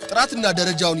ኮሌጅ ጥራትና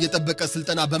ደረጃውን የጠበቀ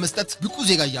ስልጠና በመስጠት ብቁ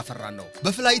ዜጋ ያፈራን ነው።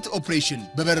 በፍላይት ኦፕሬሽን፣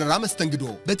 በበረራ መስተንግዶ፣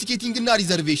 በቲኬቲንግና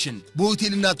ሪዘርቬሽን፣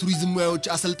 በሆቴልና ቱሪዝም ሙያዎች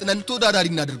አሰልጥነን ተወዳዳሪ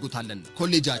እናደርጉታለን።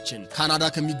 ኮሌጃችን ካናዳ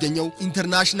ከሚገኘው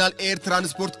ኢንተርናሽናል ኤር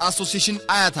ትራንስፖርት አሶሲዬሽን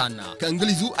አያታና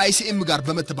ከእንግሊዙ ICM ጋር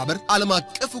በመተባበር ዓለም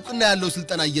አቀፍ ዕውቅና ያለው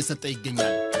ስልጠና እየሰጠ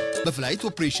ይገኛል። በፍላይት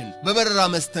ኦፕሬሽን በበረራ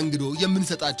መስተንግዶ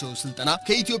የምንሰጣቸው ስልጠና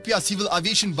ከኢትዮጵያ ሲቪል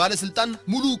አቪዬሽን ባለስልጣን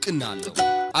ሙሉ ዕውቅና አለው።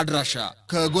 አድራሻ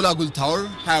ከጎላጉል ታወር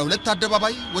 22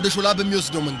 አደባባይ ወደ ሾላ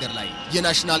በሚወስደው መንገድ ላይ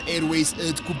የናሽናል ኤርዌይስ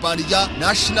እህት ኩባንያ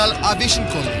ናሽናል አቪዬሽን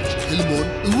ኮሌጅ ህልሞን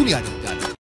እውን ያደርጋል።